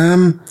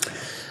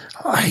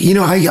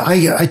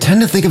 I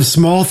tend to think of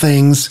small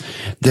things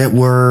that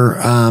were,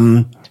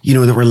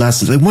 that were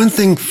lessons. Like one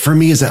thing for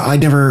me is that I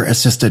never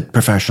assisted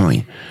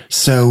professionally.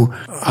 So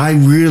I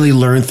really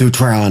learned through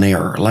trial and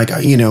error. Like,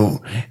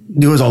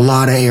 there was a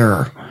lot of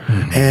error.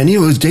 Mm-hmm. And, it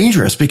was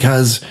dangerous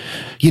because,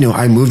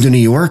 I moved to New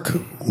York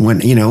when,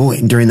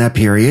 during that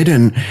period,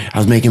 and I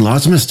was making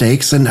lots of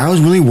mistakes, and I was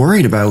really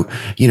worried about,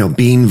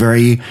 being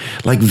very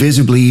like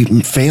visibly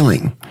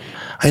failing.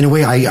 In a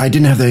way, I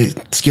didn't have the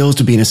skills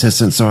to be an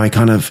assistant, so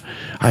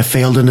I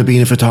failed into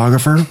being a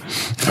photographer.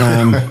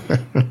 And,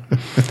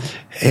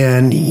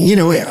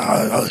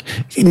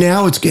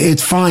 now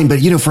it's fine. But,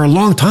 for a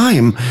long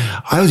time,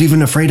 I was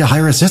even afraid to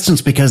hire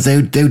assistants because they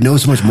would know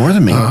so much more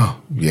than me. Oh,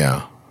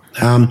 yeah.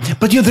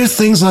 But there's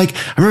things like,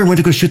 I remember I went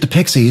to go shoot the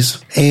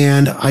Pixies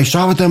and I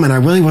shot with them and I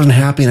really wasn't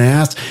happy. And I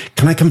asked,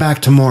 can I come back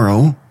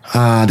tomorrow?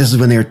 This is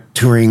when they were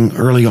touring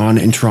early on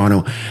in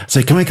Toronto. I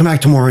said, can I come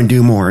back tomorrow and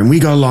do more? And we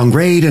got along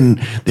great and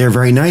they're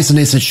very nice. And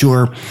they said,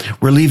 sure,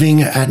 we're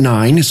leaving at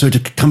 9. So to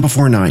come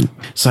before 9.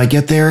 So I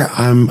get there,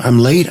 I'm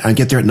late. I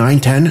get there at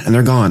 9:10 and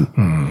they're gone.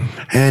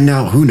 And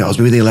now who knows?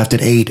 Maybe they left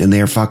at 8 and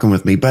they're fucking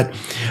with me. But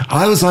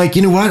I was like,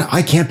 you know what?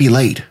 I can't be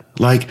late.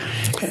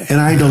 And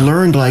I had to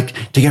learn to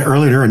get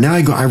earlier. And now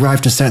I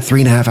arrive to set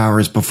 3.5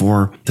 hours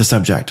before the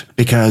subject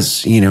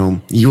because, you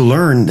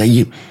learn that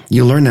you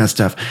learn that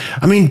stuff.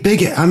 I mean,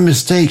 big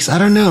mistakes. I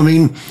don't know. I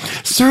mean,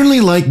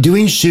 certainly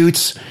doing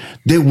shoots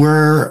that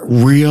were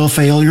real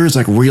failures,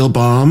 like real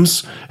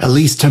bombs, at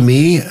least to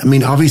me. I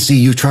mean, obviously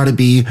you try to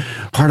be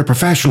part of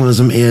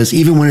professionalism is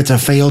even when it's a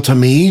fail to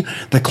me,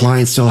 the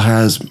client still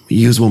has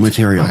usable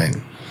material. Right.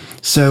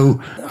 So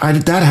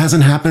that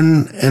hasn't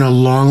happened in a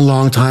long,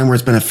 long time where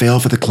it's been a fail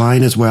for the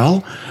client as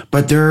well.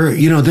 But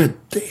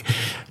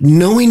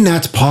knowing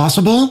that's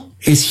possible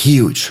is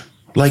huge.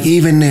 Like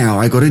even now,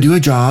 I go to do a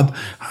job.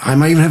 I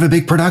might even have a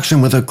big production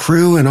with a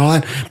crew and all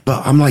that,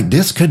 but I'm like,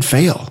 this could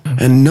fail.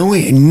 And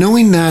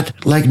knowing that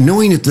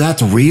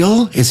that's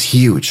real is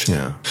huge.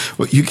 Yeah.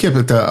 Well, you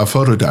kept a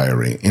photo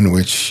diary in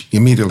which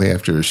immediately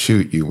after a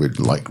shoot, you would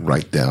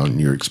write down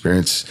your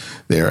experience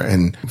there.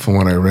 And from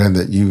what I read,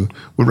 that you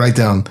would write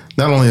down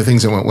not only the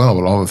things that went well,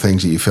 but all the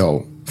things that you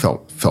felt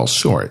fell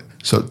short.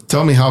 So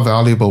tell me, how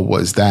valuable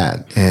was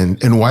that?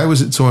 And why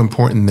was it so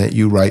important that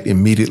you write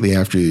immediately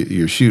after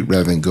your shoot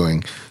rather than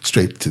going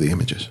straight to the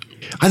images?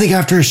 I think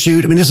after a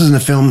shoot, I mean, this is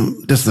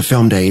the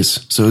film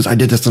days. So I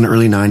did this in the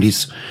early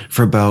 90s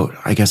for about,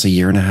 I guess, a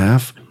year and a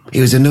half. It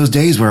was in those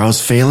days where I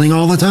was failing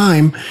all the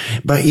time.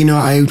 But,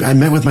 I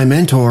met with my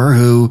mentor,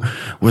 who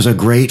was a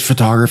great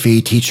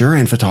photography teacher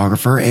and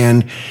photographer,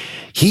 and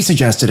he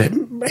suggested it.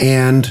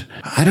 And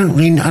I don't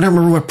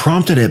remember what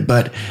prompted it,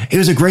 but it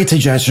was a great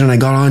suggestion. I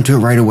got onto it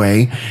right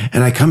away,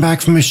 and I come back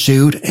from a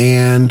shoot,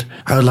 and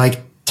I would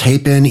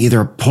tape in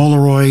either a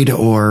Polaroid,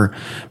 or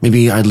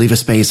maybe I'd leave a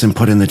space and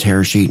put in the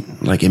tear sheet,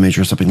 image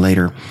or something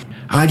later.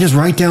 I just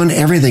write down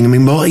everything. I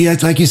mean,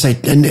 like you say,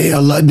 and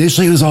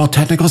initially it was all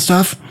technical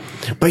stuff,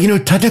 but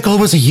technical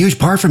was a huge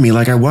part for me.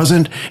 I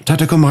wasn't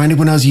technical minded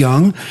when I was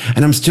young,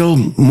 and I'm still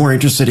more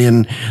interested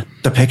in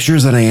the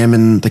pictures than I am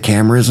in the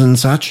cameras and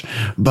such.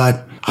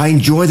 But I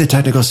enjoy the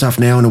technical stuff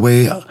now in a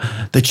way.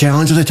 The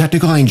challenge of the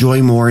technical I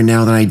enjoy more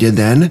now than I did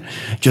then,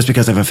 just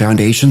because I have a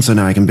foundation. So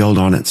now I can build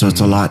on it. So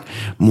it's a lot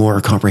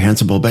more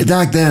comprehensible. But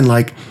back then,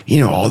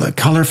 all the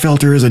color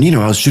filters, and,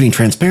 I was shooting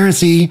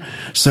transparency.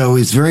 So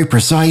it's very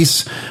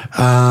precise.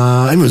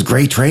 It was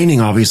great training,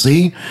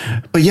 obviously.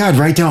 But yeah, I'd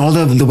write down all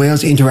the way I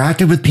was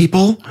interactive with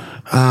people.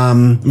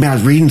 I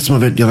was reading some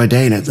of it the other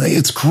day, and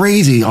it's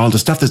crazy, all the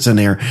stuff that's in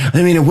there. I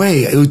mean, in a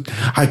way,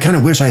 I kind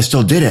of wish I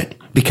still did it,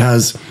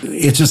 because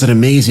it's just an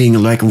amazing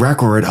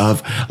record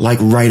of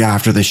right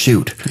after the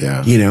shoot.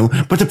 Yeah.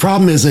 But the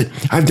problem is that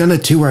I've done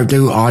it too, where I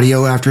do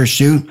audio after a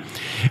shoot.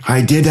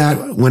 I did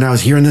that when I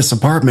was here in this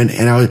apartment,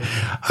 and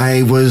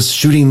I was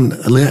shooting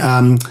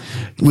William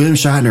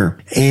Shatner,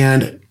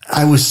 and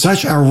I was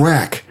such a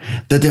wreck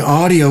that the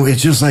audio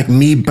is just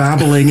me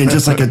babbling and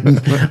just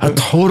a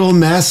total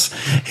mess.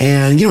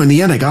 And, in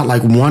the end, I got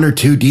one or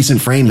two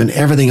decent frames, and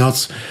everything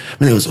else, I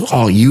mean, it was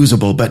all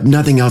usable, but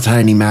nothing else had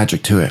any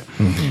magic to it.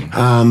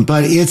 Mm-hmm.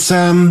 But it's,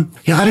 I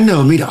don't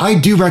know. I mean, I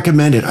do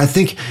recommend it. I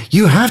think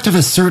you have to have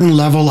a certain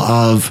level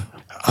of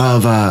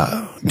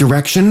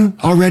direction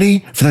already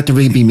for that to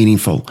really be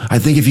meaningful. I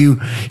think if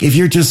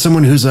you're just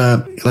someone who's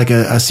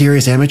a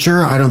serious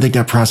amateur, I don't think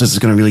that process is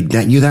going to really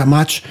get you that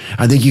much.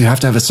 I think you have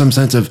to have some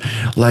sense of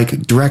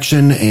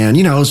direction, and,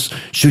 I was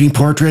shooting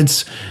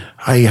portraits.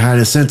 I had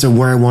a sense of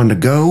where I wanted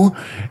to go,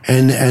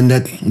 and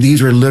that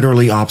these were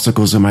literally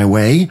obstacles in my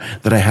way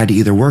that I had to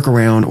either work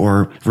around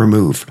or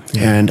remove.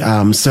 Yeah.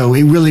 And, so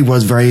it really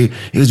was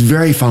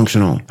very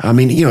functional. I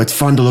mean, it's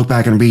fun to look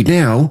back and read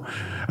now.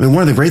 I mean,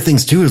 one of the great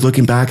things too is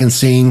looking back and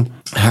seeing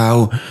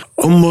how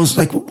almost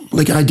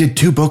like I did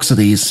 2 books of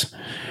these.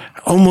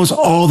 Almost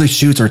all the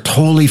shoots are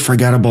totally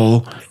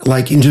forgettable,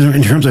 in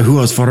terms of who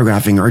I was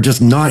photographing, or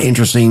just not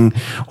interesting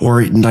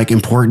or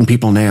important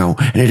people now.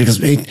 And it's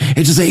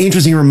just an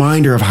interesting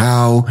reminder of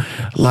how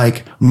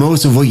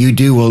most of what you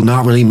do will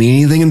not really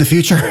mean anything in the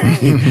future.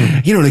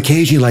 And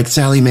occasionally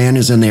Sally Mann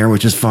is in there,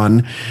 which is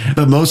fun,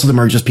 but most of them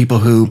are just people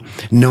who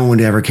no one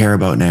would ever care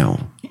about now.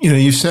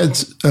 You said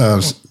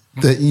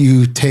that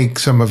you take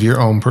some of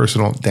your own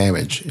personal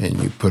damage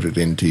and you put it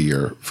into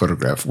your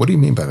photograph. What do you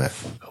mean by that?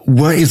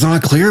 Well, it's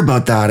not clear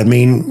about that. I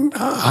mean,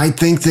 I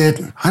think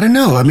that, I don't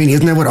know. I mean,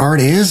 isn't that what art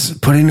is?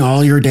 Putting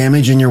all your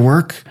damage in your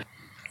work?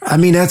 I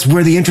mean, that's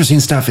where the interesting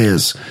stuff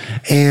is.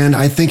 And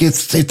I think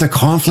it's the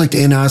conflict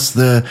in us,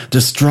 the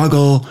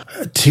struggle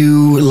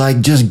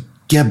to just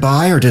get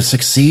by, or to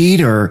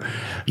succeed, or,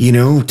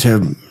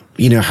 to,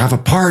 have a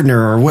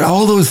partner, or what,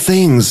 all those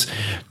things,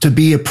 to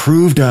be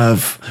approved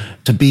of,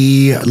 to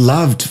be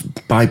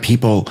loved by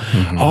people,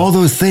 all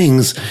those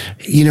things,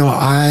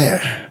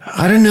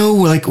 I don't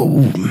know, I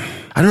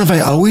don't know if I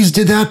always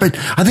did that, but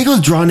I think I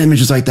was drawn to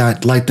images like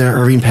that, like the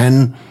Irving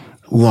Penn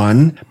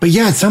one. But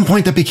yeah, at some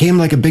point that became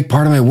a big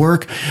part of my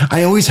work.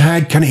 I always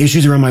had kind of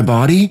issues around my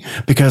body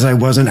because I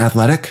wasn't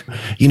athletic.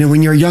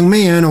 When you're a young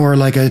man or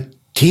a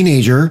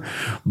teenager,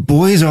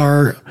 boys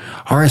are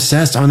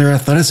assessed on their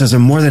athleticism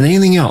more than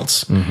anything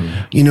else.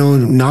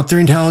 Not their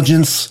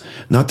intelligence,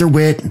 not their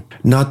wit,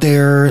 not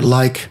their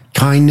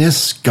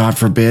kindness, God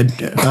forbid,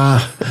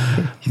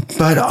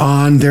 but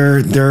on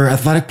their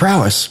athletic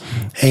prowess.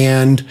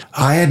 And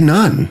I had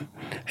none.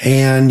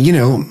 And,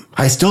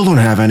 I still don't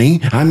have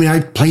any. I mean,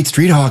 I played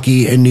street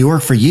hockey in New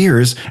York for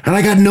years, and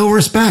I got no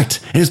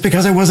respect. And it's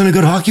because I wasn't a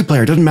good hockey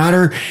player. It doesn't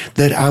matter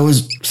that I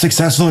was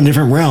successful in a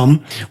different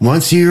realm.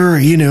 Once you're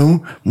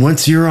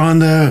on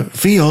the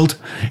field,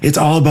 it's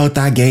all about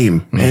that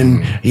game.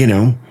 And,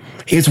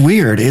 it's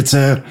weird. It's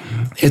a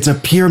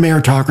pure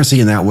meritocracy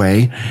in that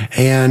way.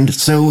 And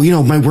so,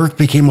 my work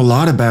became a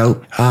lot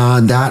about,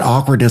 that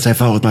awkwardness I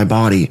felt with my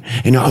body.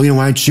 When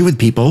I'd shoot with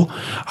people,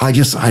 I'd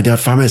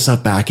find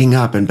myself backing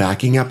up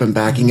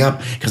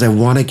because I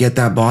want to get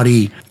that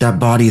body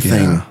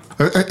thing.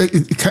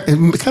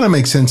 It kind of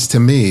makes sense to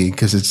me,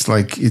 because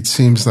it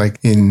seems that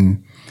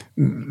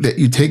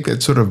you take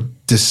that sort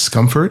of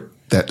discomfort,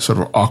 that sort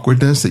of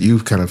awkwardness that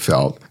you've kind of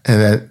felt, and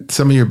that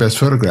some of your best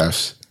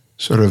photographs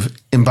sort of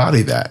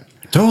embody that.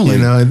 Totally.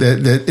 You know,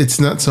 that it's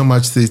not so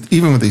much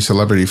even with these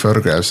celebrity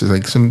photographs, it's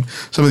like some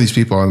of these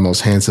people are the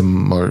most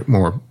handsome or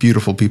more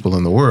beautiful people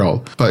in the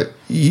world, but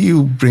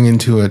you bring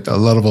into it a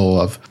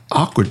level of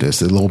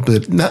awkwardness, a little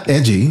bit, not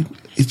edgy,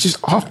 it's just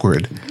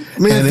awkward.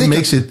 And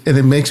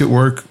it makes it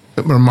work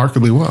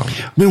remarkably well.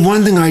 I mean,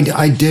 one thing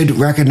I did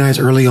recognize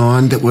early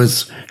on that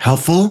was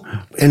helpful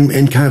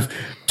and kind of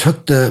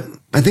took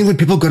I think when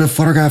people go to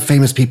photograph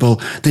famous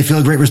people, they feel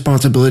a great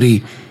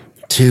responsibility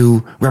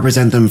to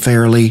represent them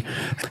fairly.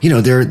 You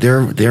know,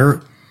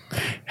 they're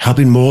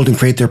helping mold and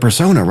create their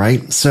persona,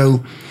 right?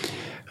 So,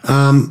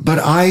 but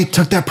I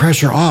took that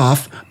pressure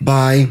off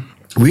by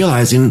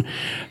realizing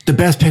the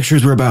best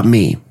pictures were about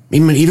me.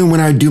 Even when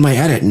I do my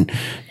edit and,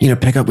 you know,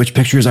 pick up which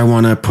pictures I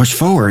want to push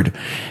forward,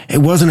 it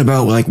wasn't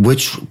about like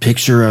which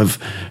picture of,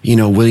 you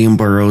know, William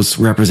Burroughs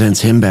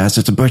represents him best.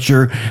 It's a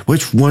picture,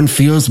 which one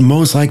feels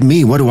most like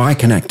me? What do I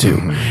connect to?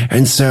 Mm-hmm.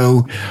 And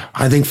so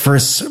I think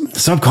first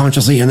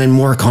subconsciously and then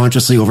more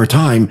consciously over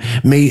time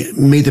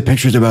made the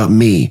pictures about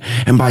me.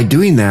 And by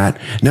doing that,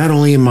 not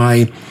only am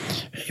I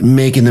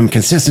making them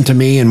consistent to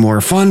me and more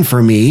fun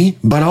for me,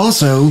 but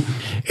also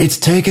it's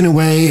taken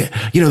away,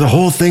 you know, the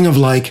whole thing of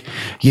like,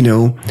 you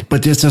know,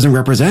 but this doesn't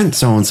represent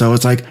so-and-so.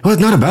 It's like, well,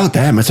 it's not about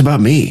them. It's about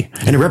me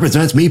and it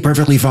represents me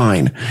perfectly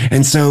fine.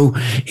 And so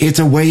it's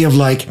a way of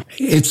like,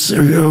 it's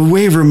a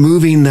way of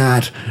removing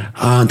that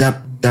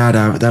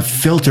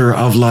filter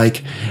of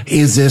like,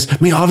 is this, I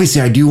mean,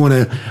 obviously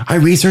I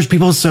research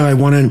people. So I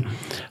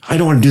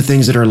don't want to do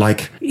things that are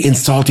like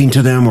insulting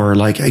to them or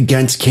like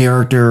against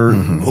character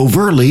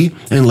overtly,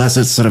 unless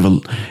it sort of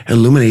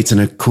illuminates in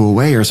a cool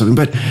way or something.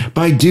 But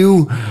I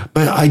don't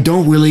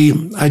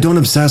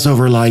obsess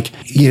over like,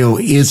 you know,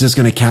 is this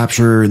going to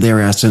capture their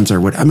essence or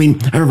what? I mean,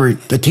 I remember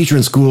the teacher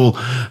in school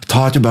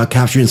talked about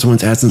capturing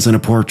someone's essence in a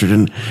portrait.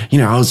 And, you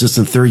know, I was just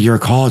in third year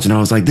of college and I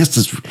was like,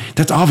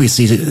 that's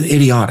obviously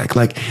idiotic.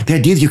 Like the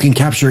idea that you can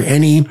capture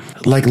any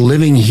like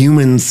living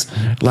human's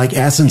like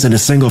essence in a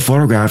single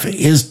photograph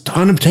is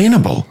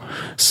unobtainable.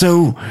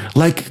 So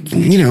like,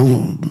 you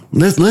know,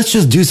 let's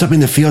just do something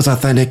that feels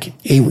authentic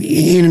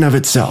in and of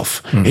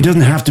itself. Mm-hmm. It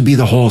doesn't have to be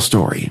the whole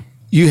story.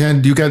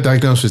 You got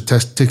diagnosed with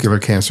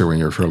testicular cancer when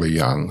you were fairly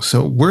young.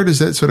 So where does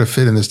that sort of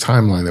fit in this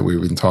timeline that we've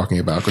been talking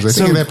about? Because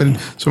I think it happened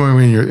somewhere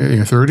in your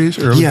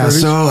 30s, early 30s? Yeah,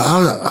 so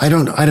I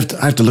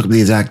have to look up the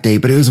exact date,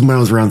 but it was when I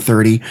was around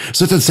 30.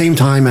 So it's at the same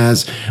time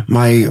as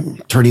my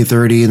turning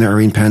 30 and the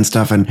Irving Penn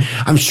stuff. And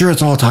I'm sure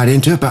it's all tied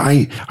into it, but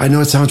I know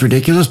it sounds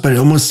ridiculous, but it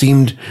almost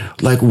seemed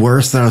like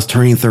worse that I was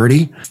turning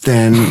 30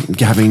 than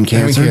having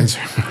cancer.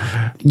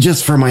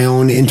 Just for my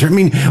own I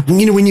mean,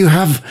 you know, when you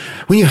have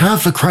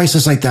a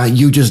crisis like that,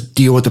 you just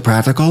deal with the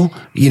practical.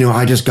 You know,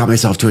 I just got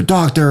myself to a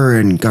doctor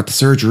and got the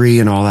surgery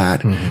and all that.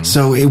 Mm-hmm.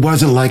 So it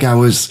wasn't like I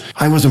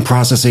wasn't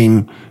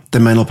processing the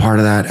mental part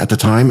of that at the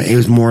time. It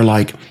was more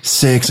like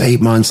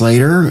 6-8 months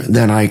later,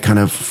 then I kind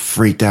of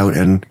freaked out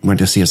and went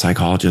to see a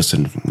psychologist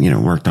and, you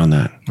know, worked on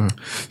that.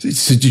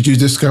 So did you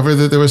discover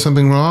that there was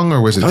something wrong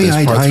or was it I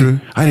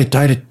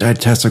had a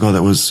testicle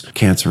that was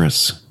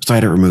cancerous. So I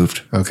had it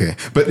removed. Okay.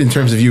 But in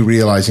terms of you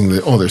realizing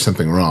that, there's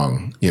something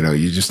wrong, you know,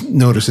 you just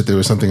noticed that there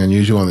was something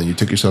unusual and then you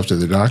took yourself to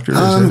the doctor?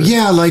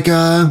 Yeah, like,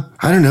 I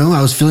don't know.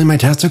 I was feeling my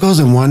testicles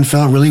and one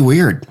felt really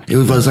weird. It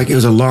was like, it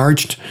was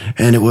enlarged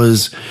and it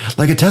was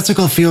like a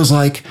testicle feels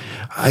like,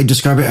 I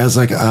describe it as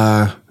like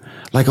a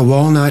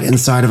walnut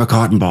inside of a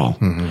cotton ball.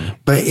 Mm-hmm.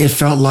 But it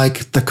felt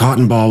like the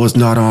cotton ball was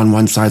not on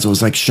one side. So it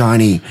was like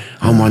shiny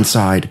on one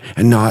side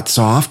and not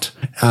soft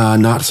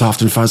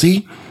and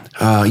fuzzy.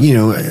 You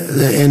know,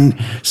 and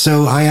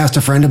so I asked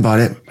a friend about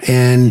it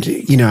and,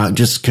 you know,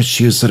 just cause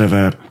she was sort of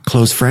a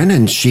close friend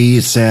and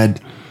she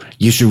said,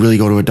 you should really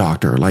go to a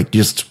doctor. Like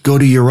just go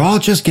to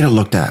urologist, get it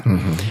looked at.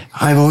 Mm-hmm.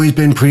 I've always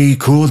been pretty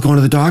cool with going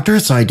to the doctor.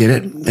 So I did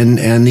it.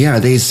 And yeah,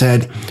 they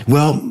said,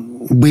 well,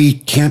 we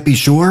can't be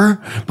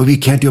sure, but we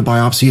can't do a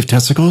biopsy of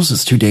testicles.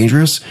 It's too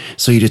dangerous.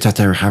 So you just have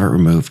to have it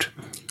removed.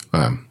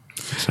 Yeah,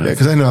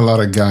 because I know a lot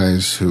of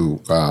guys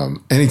who,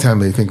 anytime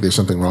they think there's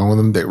something wrong with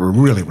them, they were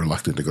really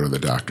reluctant to go to the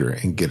doctor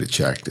and get it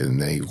checked,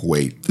 and they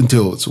wait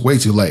until it's way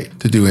too late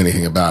to do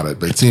anything about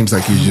it. But it seems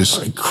like you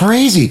just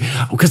crazy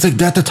because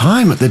at the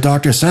time the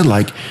doctor said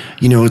like,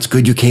 you know, it's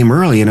good you came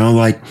early. You know,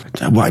 like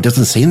well, it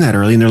doesn't seem that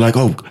early, and they're like,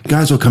 oh,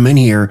 guys will come in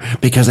here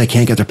because they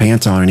can't get their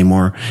pants on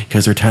anymore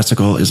because their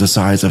testicle is the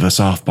size of a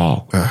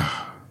softball.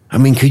 I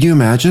mean, could you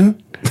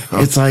imagine?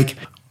 It's like.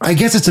 I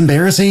guess it's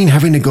embarrassing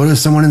having to go to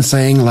someone and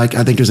saying, like,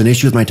 I think there's an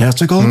issue with my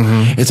testicle.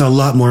 Mm-hmm. It's a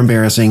lot more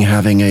embarrassing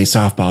having a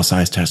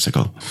softball-sized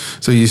testicle.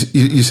 So you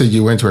said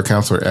you went to a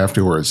counselor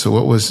afterwards. So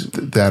what was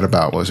that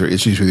about? Was there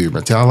issues with your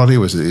mentality?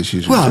 Was it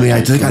issues with I mean, I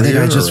think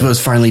I just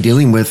was finally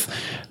dealing with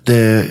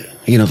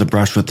the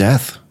brush with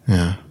death.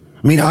 Yeah.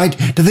 I mean,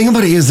 the thing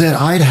about it is that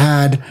I'd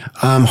had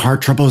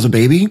heart trouble as a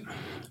baby.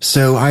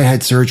 So I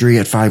had surgery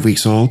at 5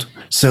 weeks old.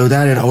 So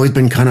that had always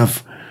been kind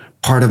of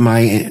part of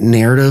my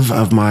narrative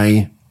of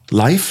my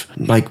life,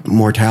 like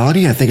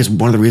mortality. I think it's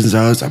one of the reasons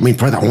probably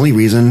the only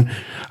reason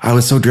I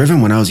was so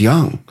driven when I was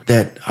young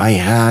that I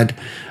had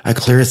a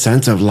clear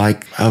sense of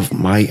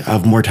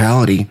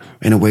mortality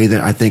in a way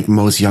that I think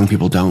most young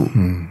people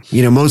don't.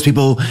 You know, most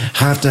people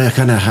have to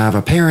kind of have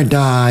a parent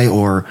die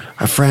or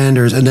a friend,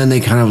 and then they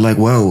kind of like,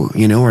 whoa,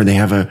 you know, or they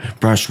have a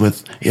brush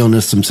with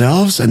illness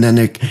themselves, and then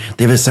they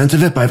have a sense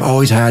of it. But I've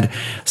always had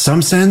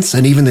some sense,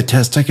 and even the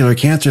testicular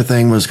cancer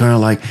thing was kind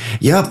of like,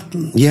 yep,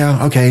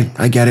 yeah, okay,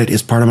 I get it.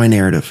 It's part of my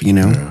narrative, you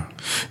know? Yeah.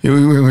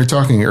 We were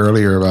talking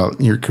earlier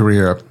about your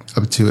career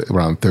up to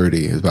around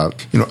 30,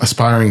 about, you know,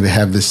 aspiring to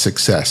have this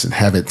success and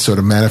have it sort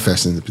of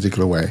manifest in a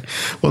particular way.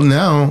 Well,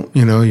 now,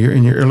 you know, you're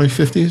in your early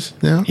 50s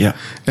now. Yeah.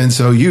 And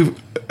so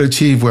you've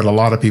achieved what a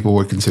lot of people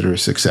would consider a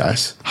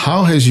success.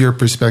 How has your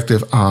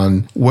perspective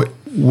on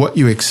what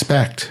you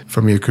expect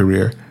from your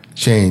career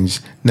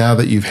changed now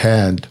that you've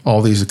had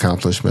all these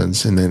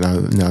accomplishments and then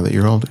now that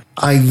you're older?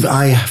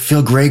 I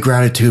feel great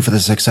gratitude for the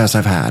success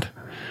I've had.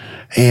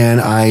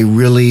 And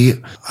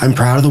I'm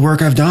proud of the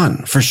work I've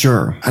done, for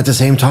sure. At the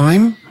same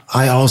time,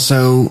 I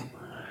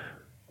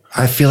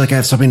feel like I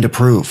have something to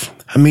prove.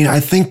 I mean, I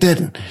think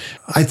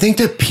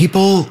that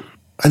people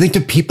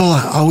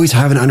always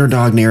have an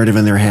underdog narrative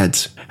in their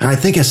heads. And I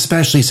think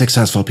especially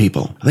successful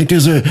people. I think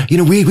there's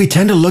we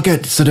tend to look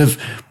at sort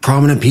of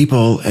prominent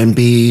people and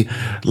be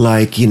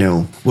like, you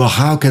know, well,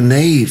 how can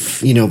they,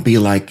 you know, be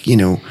like, you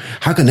know,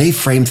 how can they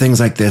frame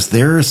things like this?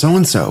 They're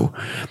so-and-so.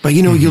 But,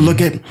 you know, you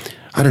look at,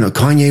 I don't know,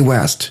 Kanye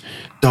West,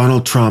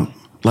 Donald Trump.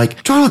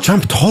 Like, Donald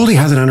Trump totally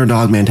has an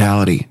underdog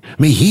mentality. I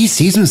mean, he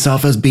sees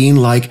himself as being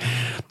like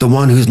the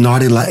one who's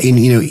not,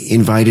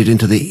 invited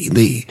into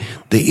the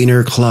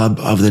inner club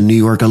of the New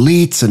York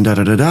elites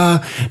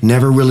and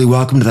never really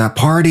welcomed to that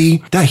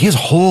party. That his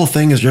whole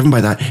thing is driven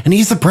by that. And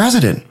he's the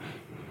president.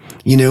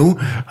 You know,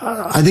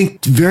 I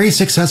think very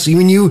successful.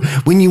 When you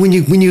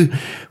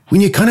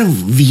kind of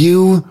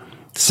view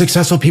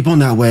successful people in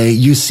that way,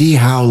 you see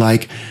how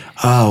like,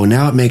 oh,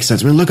 now it makes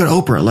sense. I mean, look at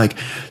Oprah, like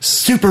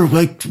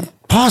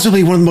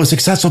possibly one of the most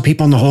successful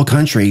people in the whole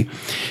country.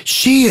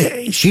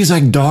 She's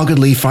like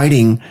doggedly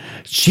fighting.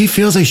 She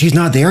feels like she's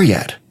not there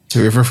yet.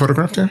 Have you ever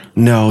photographed her?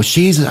 No,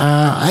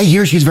 I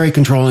hear she's very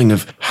controlling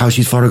of how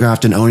she's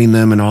photographed and owning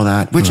them and all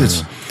that, which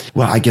is,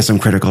 well, I guess I'm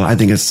critical. I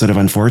think it's sort of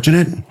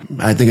unfortunate.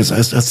 I think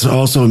it's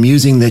also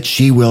amusing that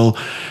she will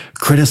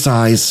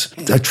criticize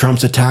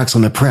Trump's attacks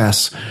on the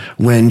press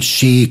when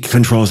she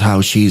controls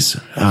how she's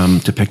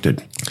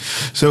depicted.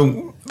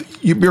 So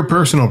your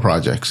personal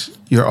projects,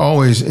 you're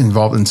always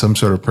involved in some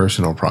sort of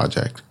personal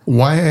project.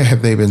 Why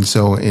have they been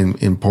so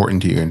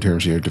important to you in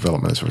terms of your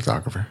development as a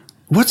photographer?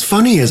 What's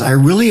funny is I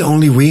really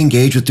only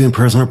re-engaged with doing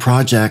personal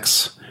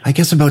projects, I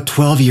guess about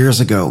 12 years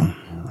ago.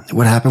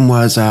 What happened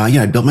was,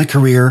 I built my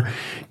career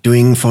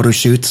doing photo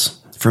shoots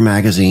for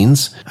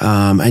magazines.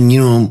 And, you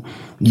know,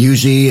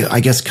 usually, I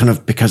guess kind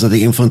of because of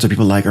the influence of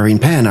people like Irving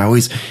Penn, I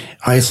always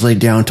isolate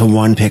down to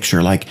one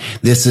picture, like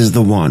this is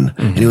the one.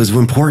 Mm-hmm. And it was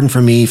important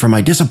for me, for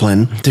my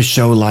discipline, to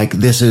show like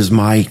this is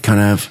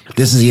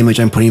the image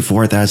I'm putting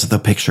forth as the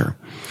picture.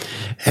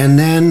 And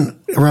then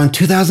around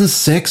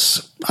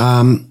 2006,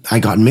 I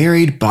got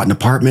married, bought an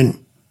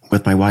apartment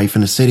with my wife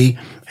in a city,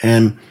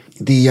 and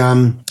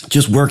the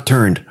just work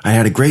turned. I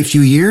had a great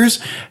few years.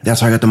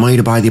 That's how I got the money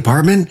to buy the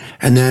apartment,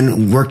 and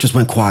then work just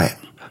went quiet.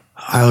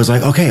 I was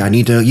like, okay, I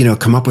need to, you know,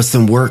 come up with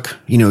some work,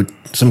 you know,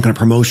 some kind of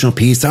promotional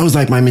piece. That was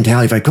like my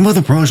mentality. If I come up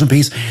with a promotional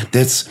piece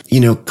that's, you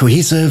know,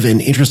 cohesive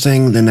and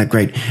interesting, then that's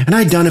great. And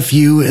I'd done a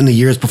few in the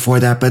years before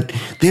that, but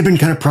they've been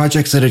kind of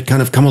projects that had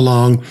kind of come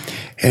along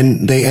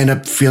and they end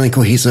up feeling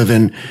cohesive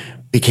and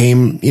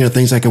became, you know,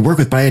 things I could work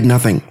with, but I had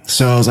nothing.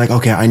 So I was like,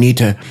 okay, I need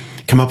to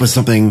come up with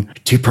something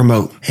to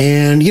promote.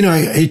 And, you know,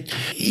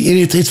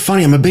 it's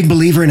funny. I'm a big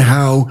believer in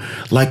how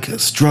like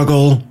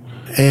struggle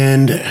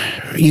and,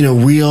 you know,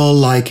 real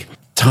like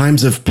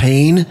times of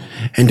pain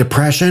and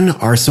depression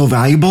are so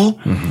valuable.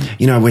 Mm-hmm.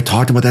 You know, we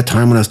talked about that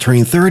time when I was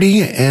turning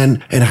 30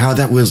 and how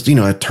that was, you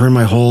know, it turned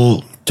my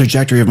whole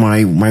trajectory of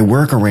my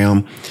work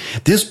around.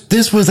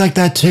 This was like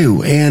that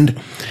too.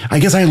 And I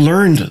guess I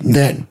learned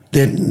that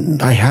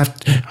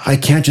I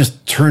can't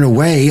just turn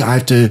away. I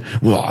have to,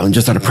 well,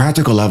 just on a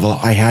practical level,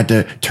 I had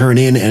to turn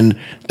in and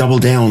double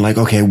down like,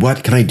 okay,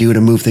 what can I do to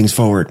move things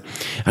forward?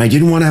 And I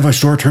didn't want to have a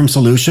short-term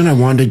solution. I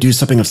wanted to do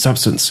something of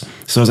substance.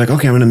 So I was like,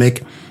 okay, I'm going to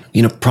make,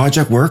 you know,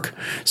 project work.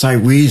 So I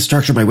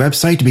restructured my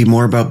website to be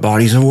more about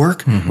bodies of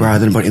work rather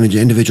than about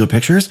individual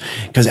pictures,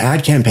 because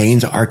ad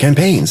campaigns are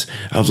campaigns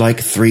of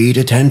like 3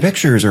 to 10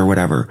 pictures or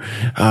whatever,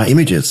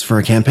 images for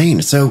a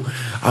campaign. So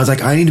I was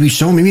like, I need to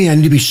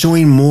be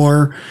showing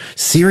more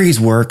series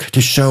work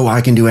to show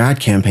I can do ad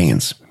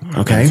campaigns.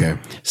 Okay.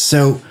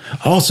 So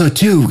also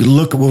too,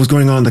 look at what was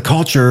going on in the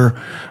culture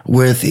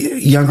with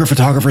younger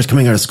photographers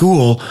coming out of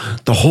school.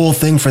 The whole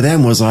thing for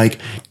them was like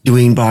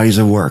doing bodies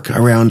of work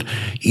around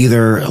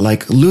either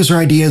like looser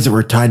ideas that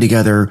were tied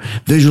together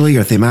visually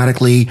or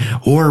thematically,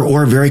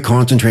 or very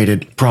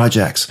concentrated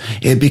projects.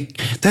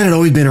 That had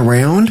always been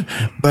around,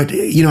 but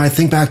I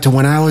think back to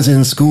when I was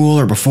in school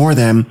or before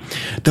them,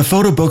 the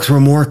photo books were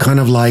more kind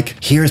of like,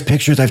 here's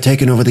pictures I've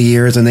taken over the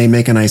years, and they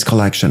make a nice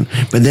collection.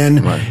 But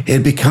then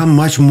it become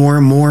much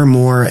more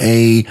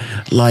a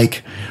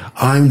like,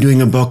 I'm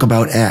doing a book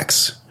about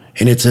X.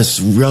 And it's this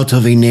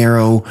relatively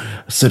narrow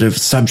sort of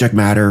subject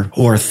matter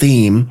or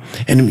theme.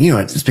 And,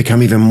 it's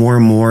become even more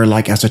and more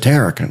like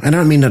esoteric. And I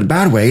don't mean in a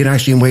bad way, and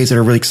actually in ways that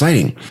are really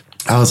exciting.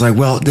 I was like,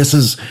 well, this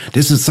is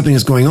something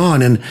that's going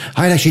on. And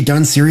I had actually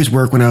done series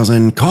work when I was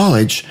in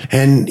college.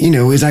 And,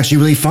 it was actually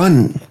really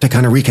fun to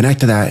kind of reconnect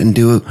to that and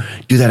do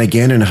that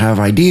again and have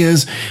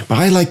ideas. But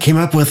I came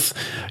up with,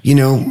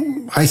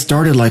 I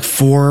started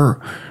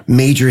 4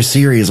 major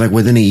series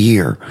within a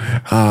year.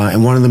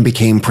 And one of them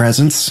became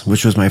Presence,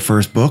 which was my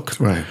first book.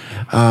 Right.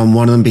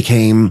 One of them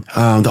became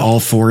the All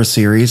Fours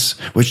series,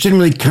 which didn't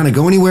really kind of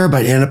go anywhere,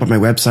 but ended up on my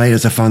website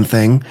as a fun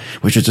thing,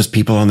 which is just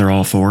people on their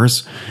All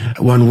Fours.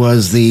 One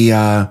was the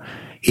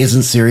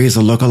Isn't series,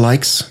 the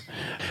lookalikes.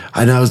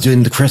 And I was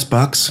doing the Chris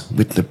Bucks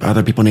with the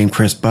other people named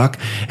Chris Buck.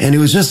 And it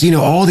was just,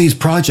 all these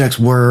projects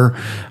I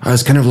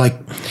was kind of like,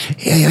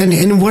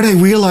 and what I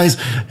realized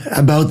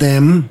about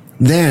them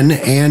then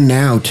and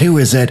now too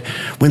is that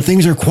when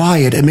things are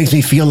quiet, it makes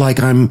me feel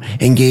like I'm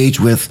engaged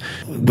with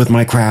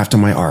my craft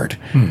and my art.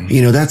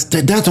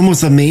 That's almost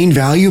the main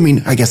value. I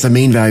mean, I guess the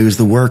main value is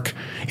the work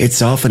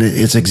itself and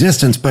its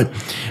existence, but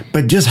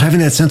just having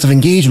that sense of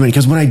engagement,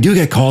 because when I do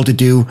get called to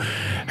do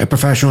a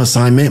professional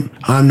assignment,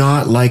 I'm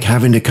not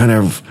having to kind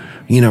of,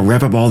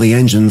 rev up all the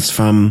engines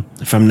from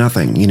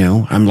nothing.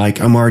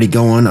 I'm already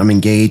going, I'm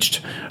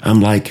engaged.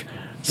 I'm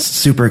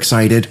super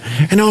excited,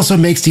 and also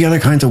makes the other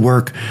kinds of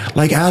work,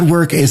 like ad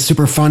work, is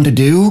super fun to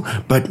do,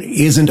 but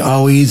isn't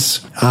always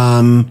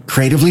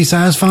creatively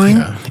satisfying.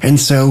 Yeah. And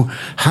so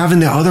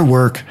having the other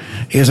work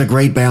is a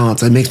great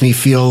balance. It makes me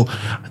feel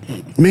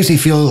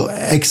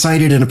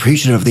excited and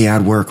appreciative of the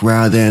ad work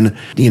rather than,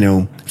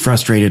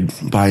 frustrated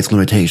by its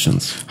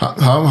limitations.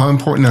 How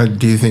important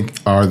do you think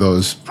are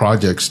those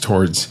projects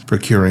towards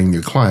procuring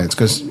new clients?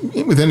 Because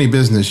with any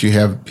business, you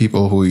have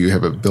people who you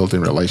have a built-in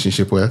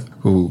relationship with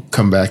who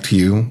come back to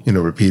you,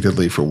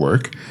 repeatedly for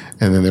work.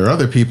 And then there are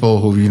other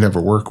people who you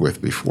never worked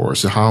with before.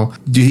 So how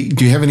do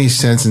you have any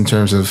sense in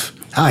terms of?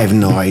 I have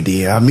no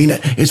idea. I mean,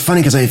 it's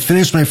funny because I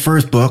finished my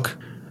first book.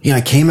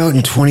 I came out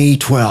in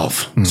 2012.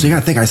 Mm-hmm. So you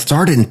got to think I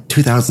started in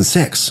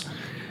 2006.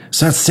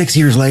 So that's 6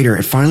 years later.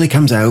 It finally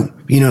comes out.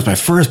 It's my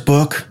first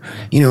book.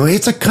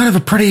 It's a kind of a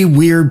pretty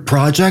weird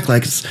project.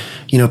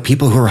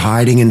 People who are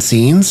hiding in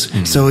scenes.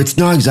 Mm-hmm. So it's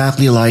not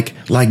exactly like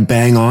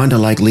bang on to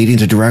leading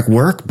to direct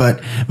work.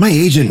 But my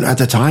agent at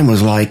the time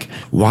was like,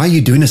 why are you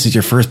doing this as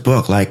your first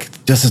book?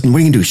 This is, what are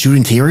you going to do? Shoot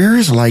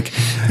interiors?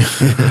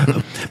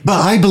 But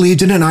I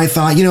believed in it, and I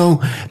thought,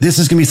 this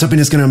is going to be something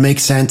that's going to make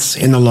sense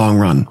in the long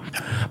run.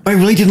 But it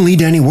really didn't lead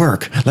to any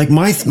work.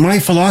 My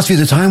philosophy at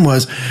the time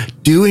was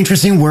do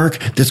interesting work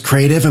that's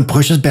creative and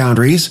pushes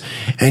boundaries,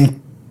 and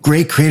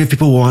great creative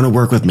people want to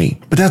work with me.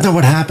 But that's not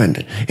what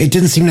happened. It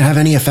didn't seem to have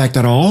any effect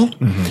at all.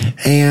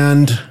 Mm-hmm.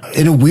 And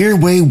in a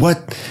weird way,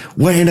 what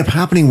ended up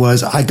happening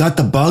was I got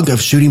the bug of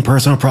shooting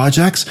personal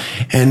projects,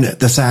 and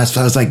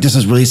I was like, this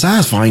is really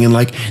satisfying. And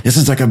this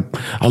is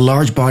a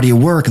large body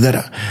of work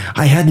that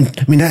I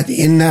hadn't,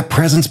 in that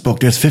Presence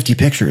book, there's 50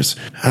 pictures.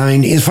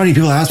 It's funny,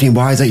 people ask me,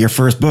 why is that your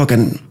first book?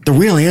 And the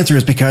real answer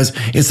is because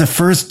it's the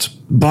first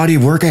body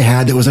of work I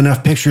had that was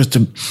enough pictures to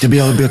be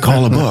able to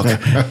call a book.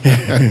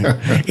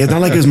 It's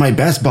not like it was my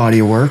best body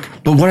of work,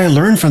 but what I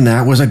learned from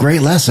that was a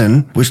great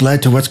lesson, which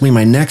led to what's going to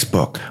be my next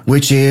book,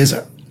 which is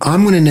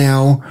I'm going to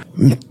now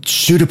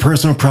shoot a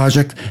personal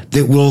project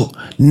that will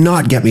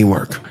not get me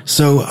work.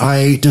 So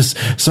I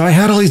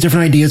had all these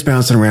different ideas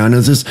bouncing around,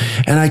 and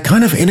I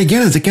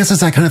guess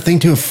it's that kind of thing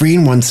too, of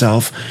freeing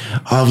oneself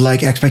of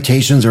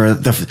expectations or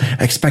the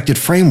expected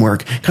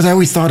framework. Cause I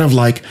always thought of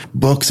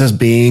books as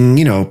being,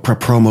 a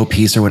promo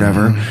piece or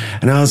whatever. Mm-hmm.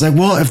 And I was like,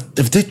 well,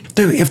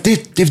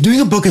 if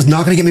doing a book is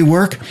not going to get me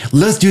work,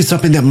 let's do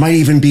something that might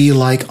even be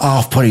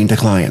off-putting to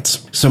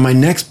clients. So my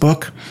next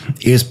book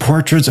is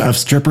Portraits of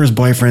Strippers,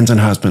 Boyfriends, and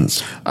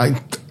Husbands. I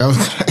was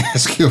going to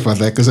ask you about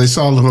that because I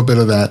saw a little bit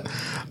of that,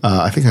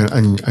 I think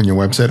on your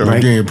website or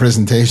during your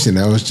presentation.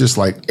 I was just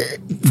like,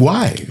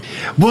 why?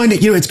 Well,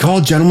 it's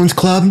called Gentlemen's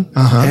Club,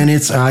 and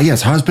it's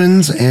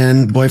husbands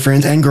and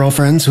boyfriends and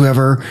girlfriends,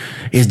 whoever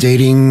is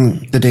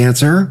dating the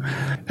dancer.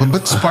 Well,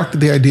 what sparked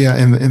the idea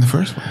in the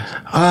first place?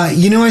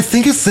 I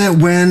think it's that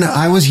when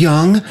I was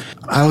young,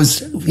 I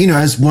was,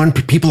 as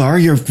people are,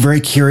 you're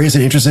very curious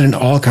and interested in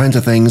all kinds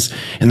of things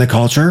in the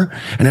culture.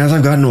 And as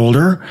I've gotten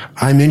older,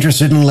 I'm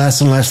interested in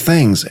less and less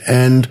things.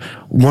 And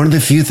one of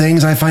the few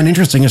things I find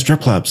interesting is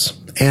strip clubs.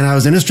 And I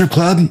was in a strip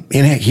club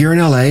here in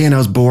LA, and I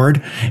was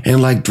bored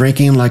and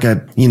drinking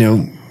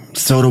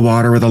soda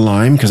water with a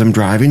lime because I'm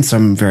driving, so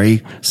I'm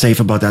very safe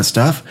about that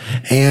stuff.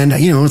 And,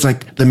 it's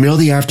like the middle of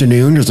the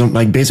afternoon. There's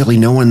like basically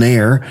no one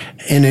there.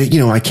 And,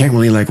 I can't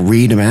really like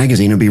read a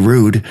magazine. It'd be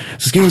rude.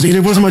 So,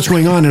 there wasn't much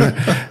going on.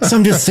 And so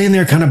I'm just sitting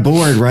there kind of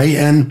bored, right?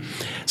 And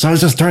so I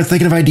was just starting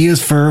thinking of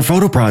ideas for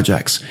photo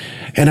projects.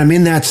 And I'm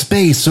in that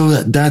space, so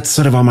that's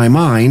sort of on my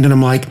mind. And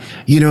I'm like,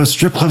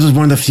 strip clubs is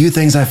one of the few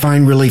things I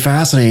find really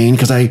fascinating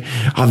because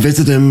I'll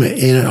visit them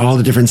in all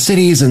the different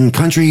cities and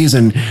countries,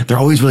 and they're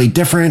always really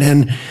different.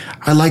 And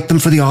I like them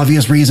for the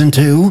obvious reason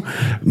too.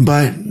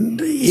 But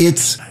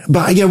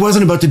I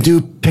wasn't about to do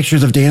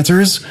pictures of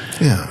dancers.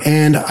 Yeah.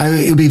 And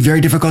it would be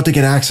very difficult to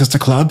get access to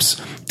clubs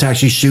to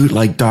actually shoot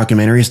like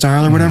documentary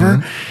style or whatever.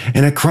 Mm-hmm.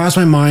 And it crossed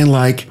my mind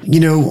like,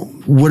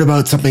 what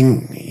about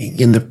something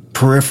in the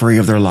periphery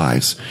of their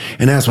lives?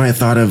 And that's when I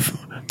thought of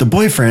the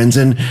boyfriends.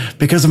 And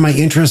because of my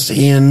interest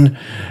in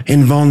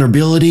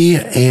vulnerability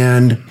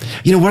and,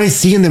 what I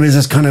see in them is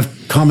this kind of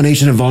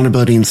combination of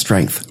vulnerability and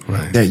strength.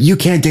 Right. That you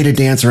can't date a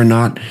dancer and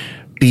not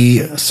be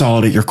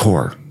solid at your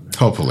core.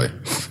 Hopefully.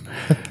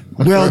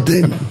 Well,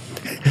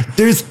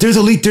 there's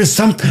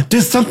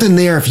something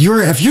there. If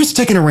you're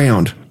sticking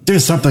around,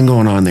 there's something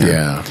going on there.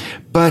 Yeah.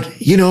 But,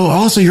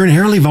 also you're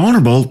inherently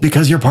vulnerable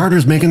because your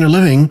partner's making their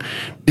living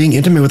being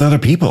intimate with other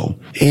people.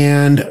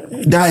 And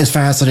that is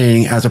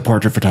fascinating as a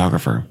portrait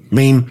photographer. I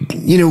mean,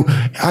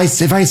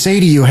 if I say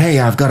to you, hey,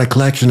 I've got a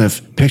collection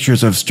of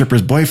pictures of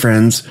strippers'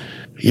 boyfriends,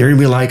 you're going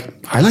to be like,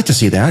 I'd like to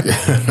see that.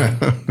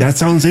 That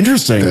sounds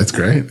interesting. That's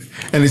great.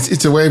 And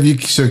it's a way of you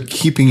sort of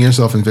keeping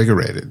yourself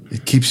invigorated.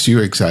 It keeps you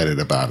excited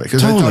about it.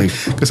 Totally.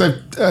 Because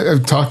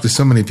I've talked to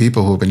so many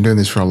people who have been doing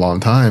this for a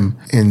long time,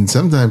 and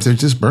sometimes they're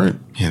just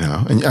burnt,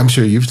 And I'm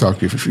sure you've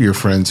talked to your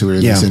friends who are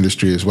in this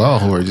industry as well,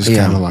 who are just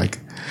kind of like,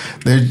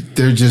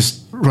 they're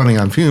just running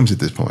on fumes at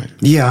this point.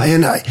 Yeah,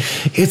 and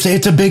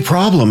it's a big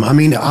problem. I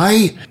mean,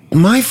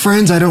 my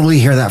friends, I don't really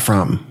hear that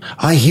from.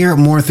 I hear it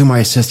more through my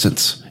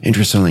assistants,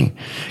 interestingly,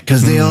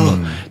 because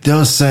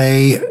they'll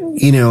say,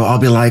 I'll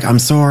be like, I'm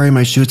sorry,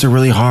 my shoots are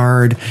really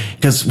hard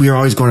because we're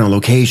always going on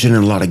location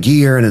and a lot of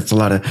gear and it's a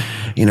lot of,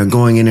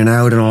 going in and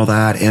out and all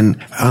that.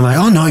 And I'm like,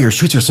 oh no, your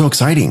shoots are so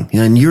exciting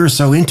and you're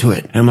so into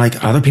it. And I'm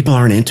like, other people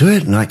aren't into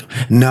it? And like,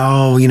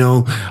 no,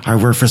 I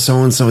work for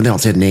so and so. They don't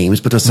say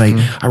names, but they'll say,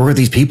 I work with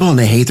these people and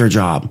they hate their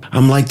job.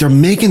 I'm like, they're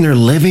making their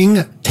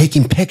living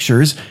taking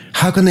pictures.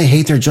 How can they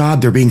hate their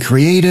job? They're being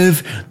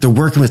creative. They're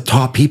working with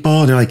top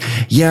people. And they're like,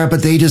 yeah,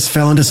 but they just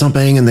fell into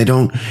something and they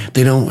don't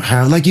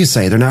have, like you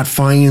say, they're not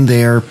finding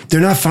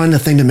the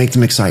thing to make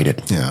them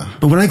excited. Yeah.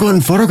 But when I go out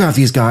and photograph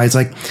these guys,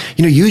 like,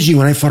 usually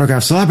when I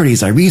photograph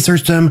celebrities, I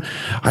research them.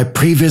 I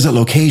pre-visit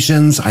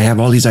locations. I have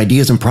all these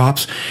ideas and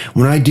props.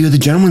 When I do the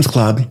Gentlemen's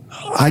Club,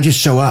 I just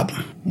show up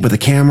with a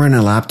camera and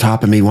a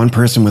laptop and maybe one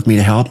person with me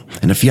to help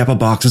and a few Apple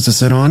boxes to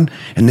sit on.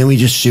 And then we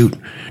just shoot.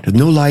 There's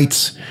no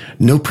lights,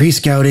 no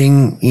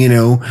pre-scouting,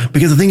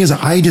 because the thing is,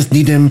 I just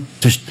need them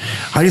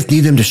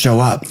to show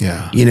up,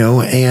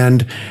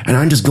 and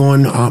I'm just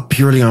going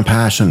purely on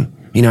passion.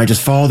 I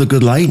just follow the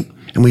good light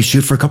and we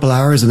shoot for a couple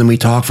hours and then we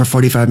talk for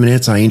 45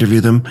 minutes. I interview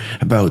them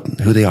about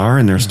who they are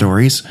and their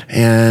stories.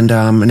 And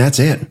that's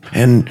it.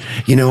 And,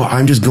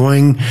 I'm just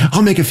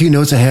I'll make a few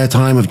notes ahead of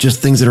time of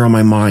just things that are on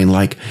my mind,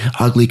 like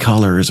ugly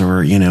colors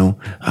or,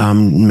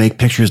 make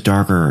pictures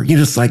darker,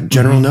 just like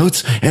general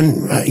notes.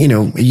 And,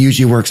 it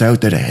usually works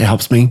out that it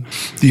helps me.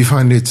 Do you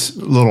find it's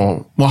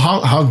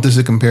how does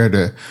it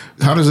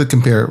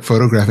compare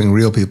photographing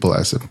real people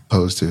as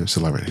opposed to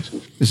celebrities?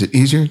 Is it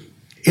easier?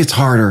 It's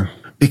harder.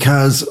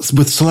 Because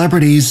with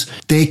celebrities,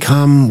 they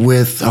come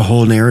with a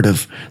whole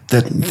narrative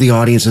that the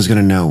audience is going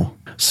to know.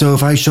 So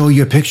if I show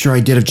you a picture I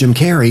did of Jim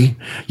Carrey,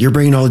 you're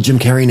bringing all the Jim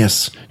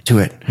Carrey-ness to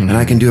it. Mm-hmm. And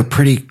I can do a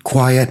pretty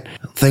quiet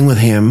thing with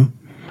him.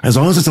 As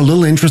long as it's a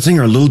little interesting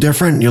or a little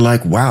different, you're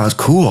like, wow, it's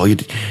cool.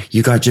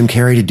 You got Jim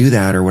Carrey to do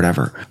that or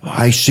whatever.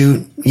 I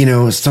shoot,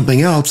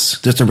 something else,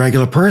 just a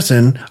regular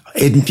person.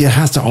 It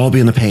has to all be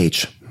on the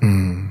page.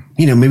 Mm.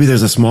 Maybe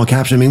there's a small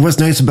caption. I mean, what's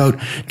nice about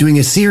doing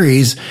a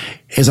series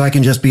is I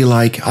can just be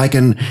like, so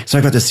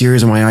I've got the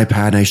series on my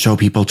iPad and I show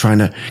people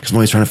because I'm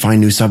always trying to find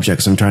new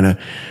subjects. I'm trying to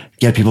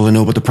get people to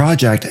know about the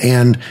project.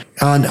 And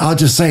I'll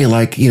just say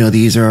like,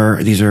 these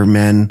are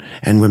men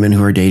and women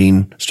who are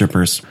dating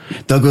strippers.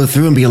 They'll go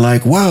through and be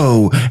like,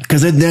 whoa,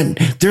 because then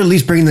they're at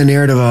least bringing the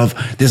narrative of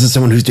this is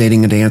someone who's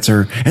dating a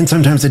dancer. And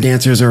sometimes the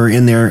dancers are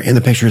in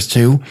the pictures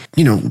too,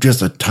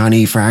 just a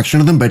tiny fraction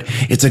of them, but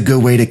it's a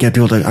good way to get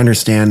people to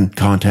understand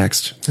context.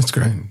 That's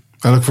great.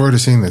 I look forward to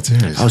seeing that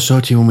series. I'll show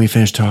it to you when we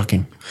finish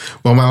talking.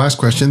 Well, my last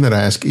question that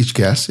I ask each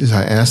guest is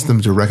I ask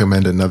them to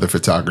recommend another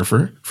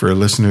photographer for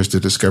listeners to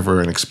discover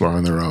and explore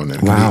on their own. It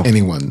can be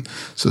anyone.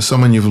 So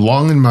someone you've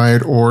long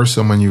admired or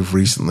someone you've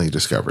recently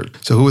discovered.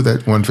 So who would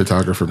that one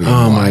photographer be?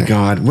 Oh, my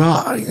God.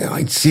 Well,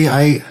 I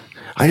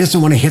just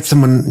don't want to hit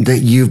someone that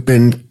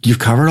you've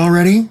covered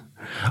already.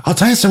 I'll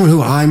tell you someone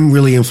who I'm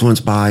really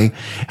influenced by,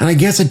 and I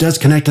guess it does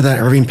connect to that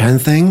Irving Penn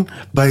thing,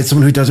 but it's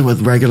someone who does it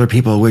with regular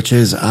people, which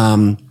is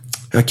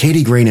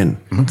Katie Granin.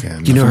 Okay.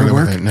 Do you know her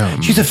work? No.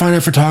 She's a fine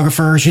art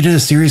photographer. She did a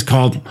series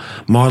called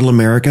Model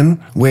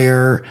American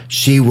where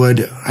she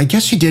would, I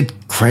guess she did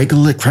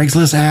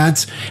Craigslist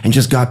ads and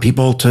just got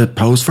people to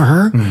pose for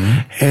her.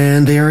 Mm-hmm.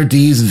 And they are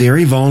these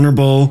very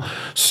vulnerable,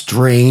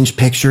 strange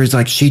pictures.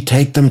 Like she'd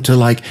take them to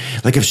like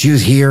if she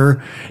was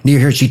near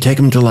here, she'd take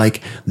them to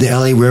like the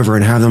LA River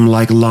and have them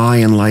like lie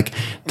in like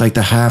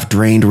the half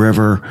drained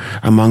river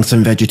among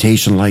some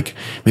vegetation. Like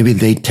maybe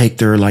they'd take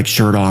their like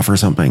shirt off or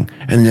something.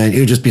 And then it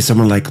would just be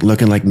someone like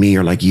looking like me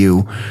or like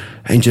you.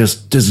 And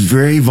just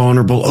very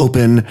vulnerable,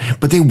 open,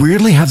 but they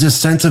weirdly have this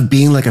sense of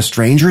being like a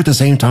stranger at the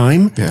same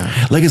time.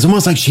 Yeah. Like it's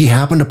almost like she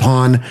happened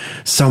upon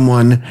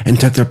someone and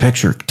took their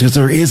picture. Because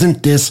there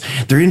isn't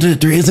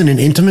an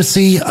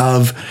intimacy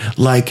of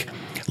like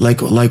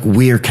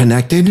we're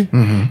connected.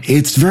 Mm-hmm.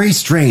 It's very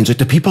strange. Like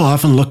the people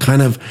often look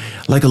kind of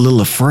like a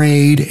little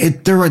afraid.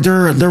 They're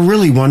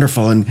really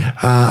wonderful. And,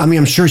 I mean,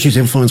 I'm sure she's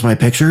influenced my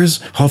pictures,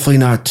 hopefully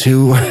not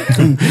too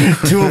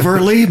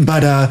overtly,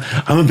 but,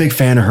 I'm a big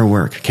fan of her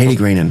work. Katie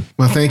Granin.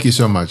 Well, thank you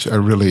so much. I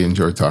really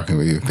enjoyed talking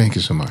with you. Thank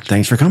you so much.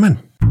 Thanks for coming.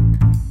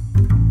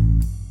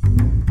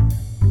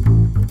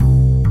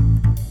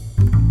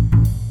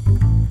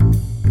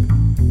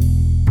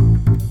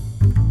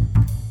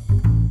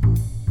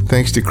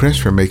 Thanks to Chris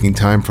for making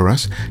time for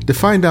us. To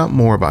find out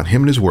more about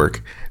him and his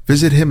work,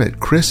 visit him at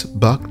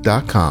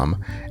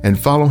chrisbuck.com and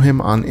follow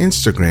him on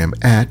Instagram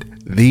at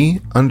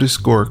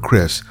 _Chris_Buck.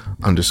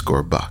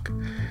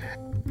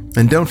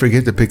 And don't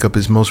forget to pick up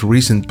his most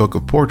recent book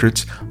of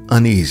portraits,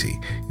 Uneasy.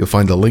 You'll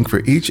find a link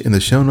for each in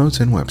the show notes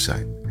and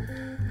website.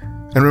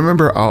 And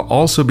remember, I'll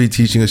also be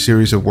teaching a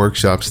series of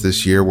workshops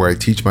this year where I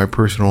teach my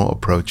personal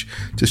approach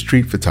to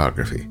street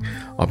photography.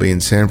 I'll be in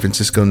San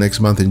Francisco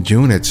next month in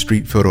June at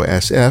Street Photo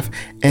SF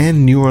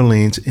and New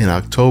Orleans in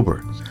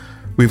October.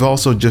 We've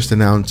also just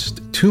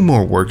announced 2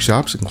 more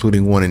workshops,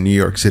 including one in New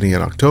York City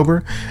in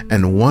October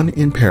and one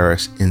in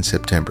Paris in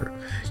September.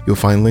 You'll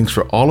find links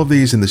for all of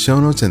these in the show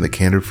notes and the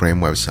Candid Frame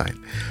website.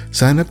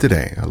 Sign up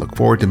today. I look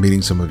forward to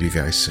meeting some of you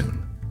guys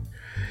soon.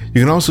 You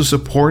can also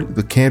support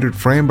The Candid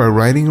Frame by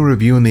writing a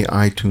review in the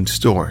iTunes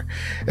Store.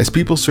 As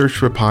people search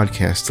for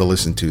podcasts to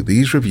listen to,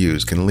 these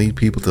reviews can lead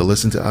people to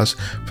listen to us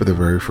for the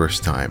very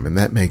first time, and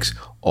that makes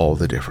all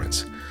the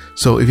difference.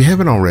 So if you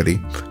haven't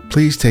already,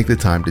 please take the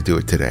time to do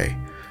it today.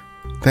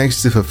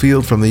 Thanks to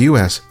Fafield from the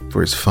US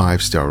for his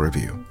 5-star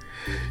review.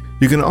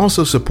 You can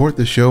also support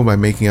the show by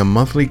making a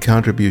monthly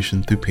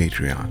contribution through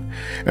Patreon.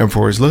 And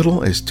for as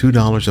little as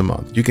 $2 a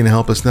month, you can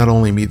help us not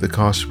only meet the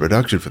cost of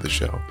production for the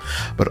show,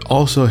 but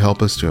also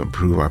help us to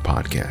improve our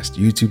podcast,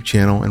 YouTube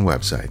channel, and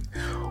website.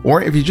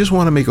 Or if you just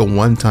want to make a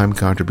one-time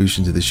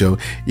contribution to the show,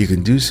 you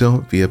can do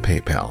so via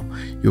PayPal.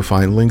 You'll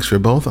find links for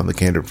both on the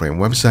Candid Frame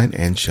website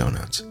and show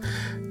notes.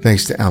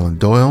 Thanks to Alan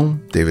Doyle,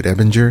 David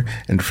Ebinger,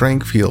 and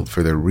Frank Field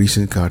for their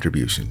recent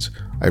contributions.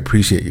 I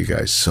appreciate you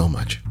guys so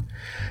much.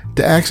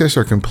 To access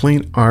our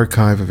complete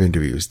archive of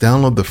interviews,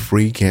 download the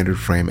free Candid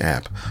Frame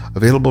app,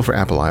 available for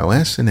Apple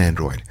iOS and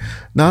Android.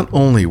 Not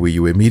only will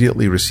you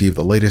immediately receive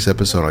the latest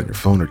episode on your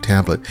phone or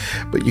tablet,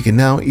 but you can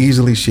now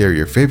easily share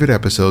your favorite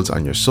episodes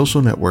on your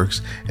social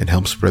networks and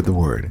help spread the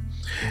word.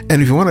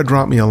 And if you want to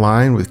drop me a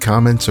line with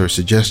comments or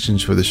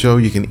suggestions for the show,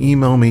 you can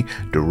email me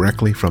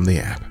directly from the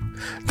app.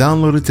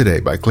 Download it today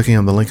by clicking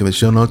on the link in the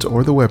show notes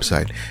or the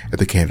website at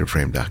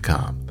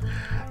thecandidframe.com.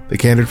 The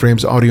Candid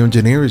Frame's audio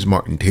engineer is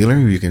Martin Taylor,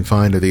 who you can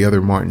find at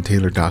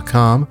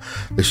theothermartintaylor.com.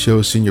 The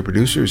show's senior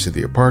producer is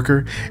Cynthia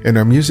Parker, and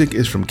our music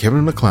is from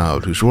Kevin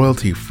MacLeod, whose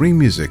royalty-free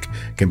music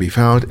can be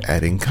found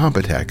at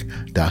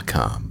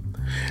Incompetech.com.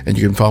 And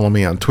you can follow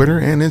me on Twitter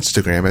and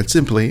Instagram at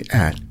simply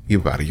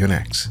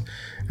 @IbarioNex.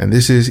 And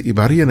this is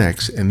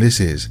Ibarionex, and this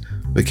is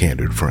The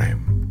Candid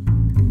Frame.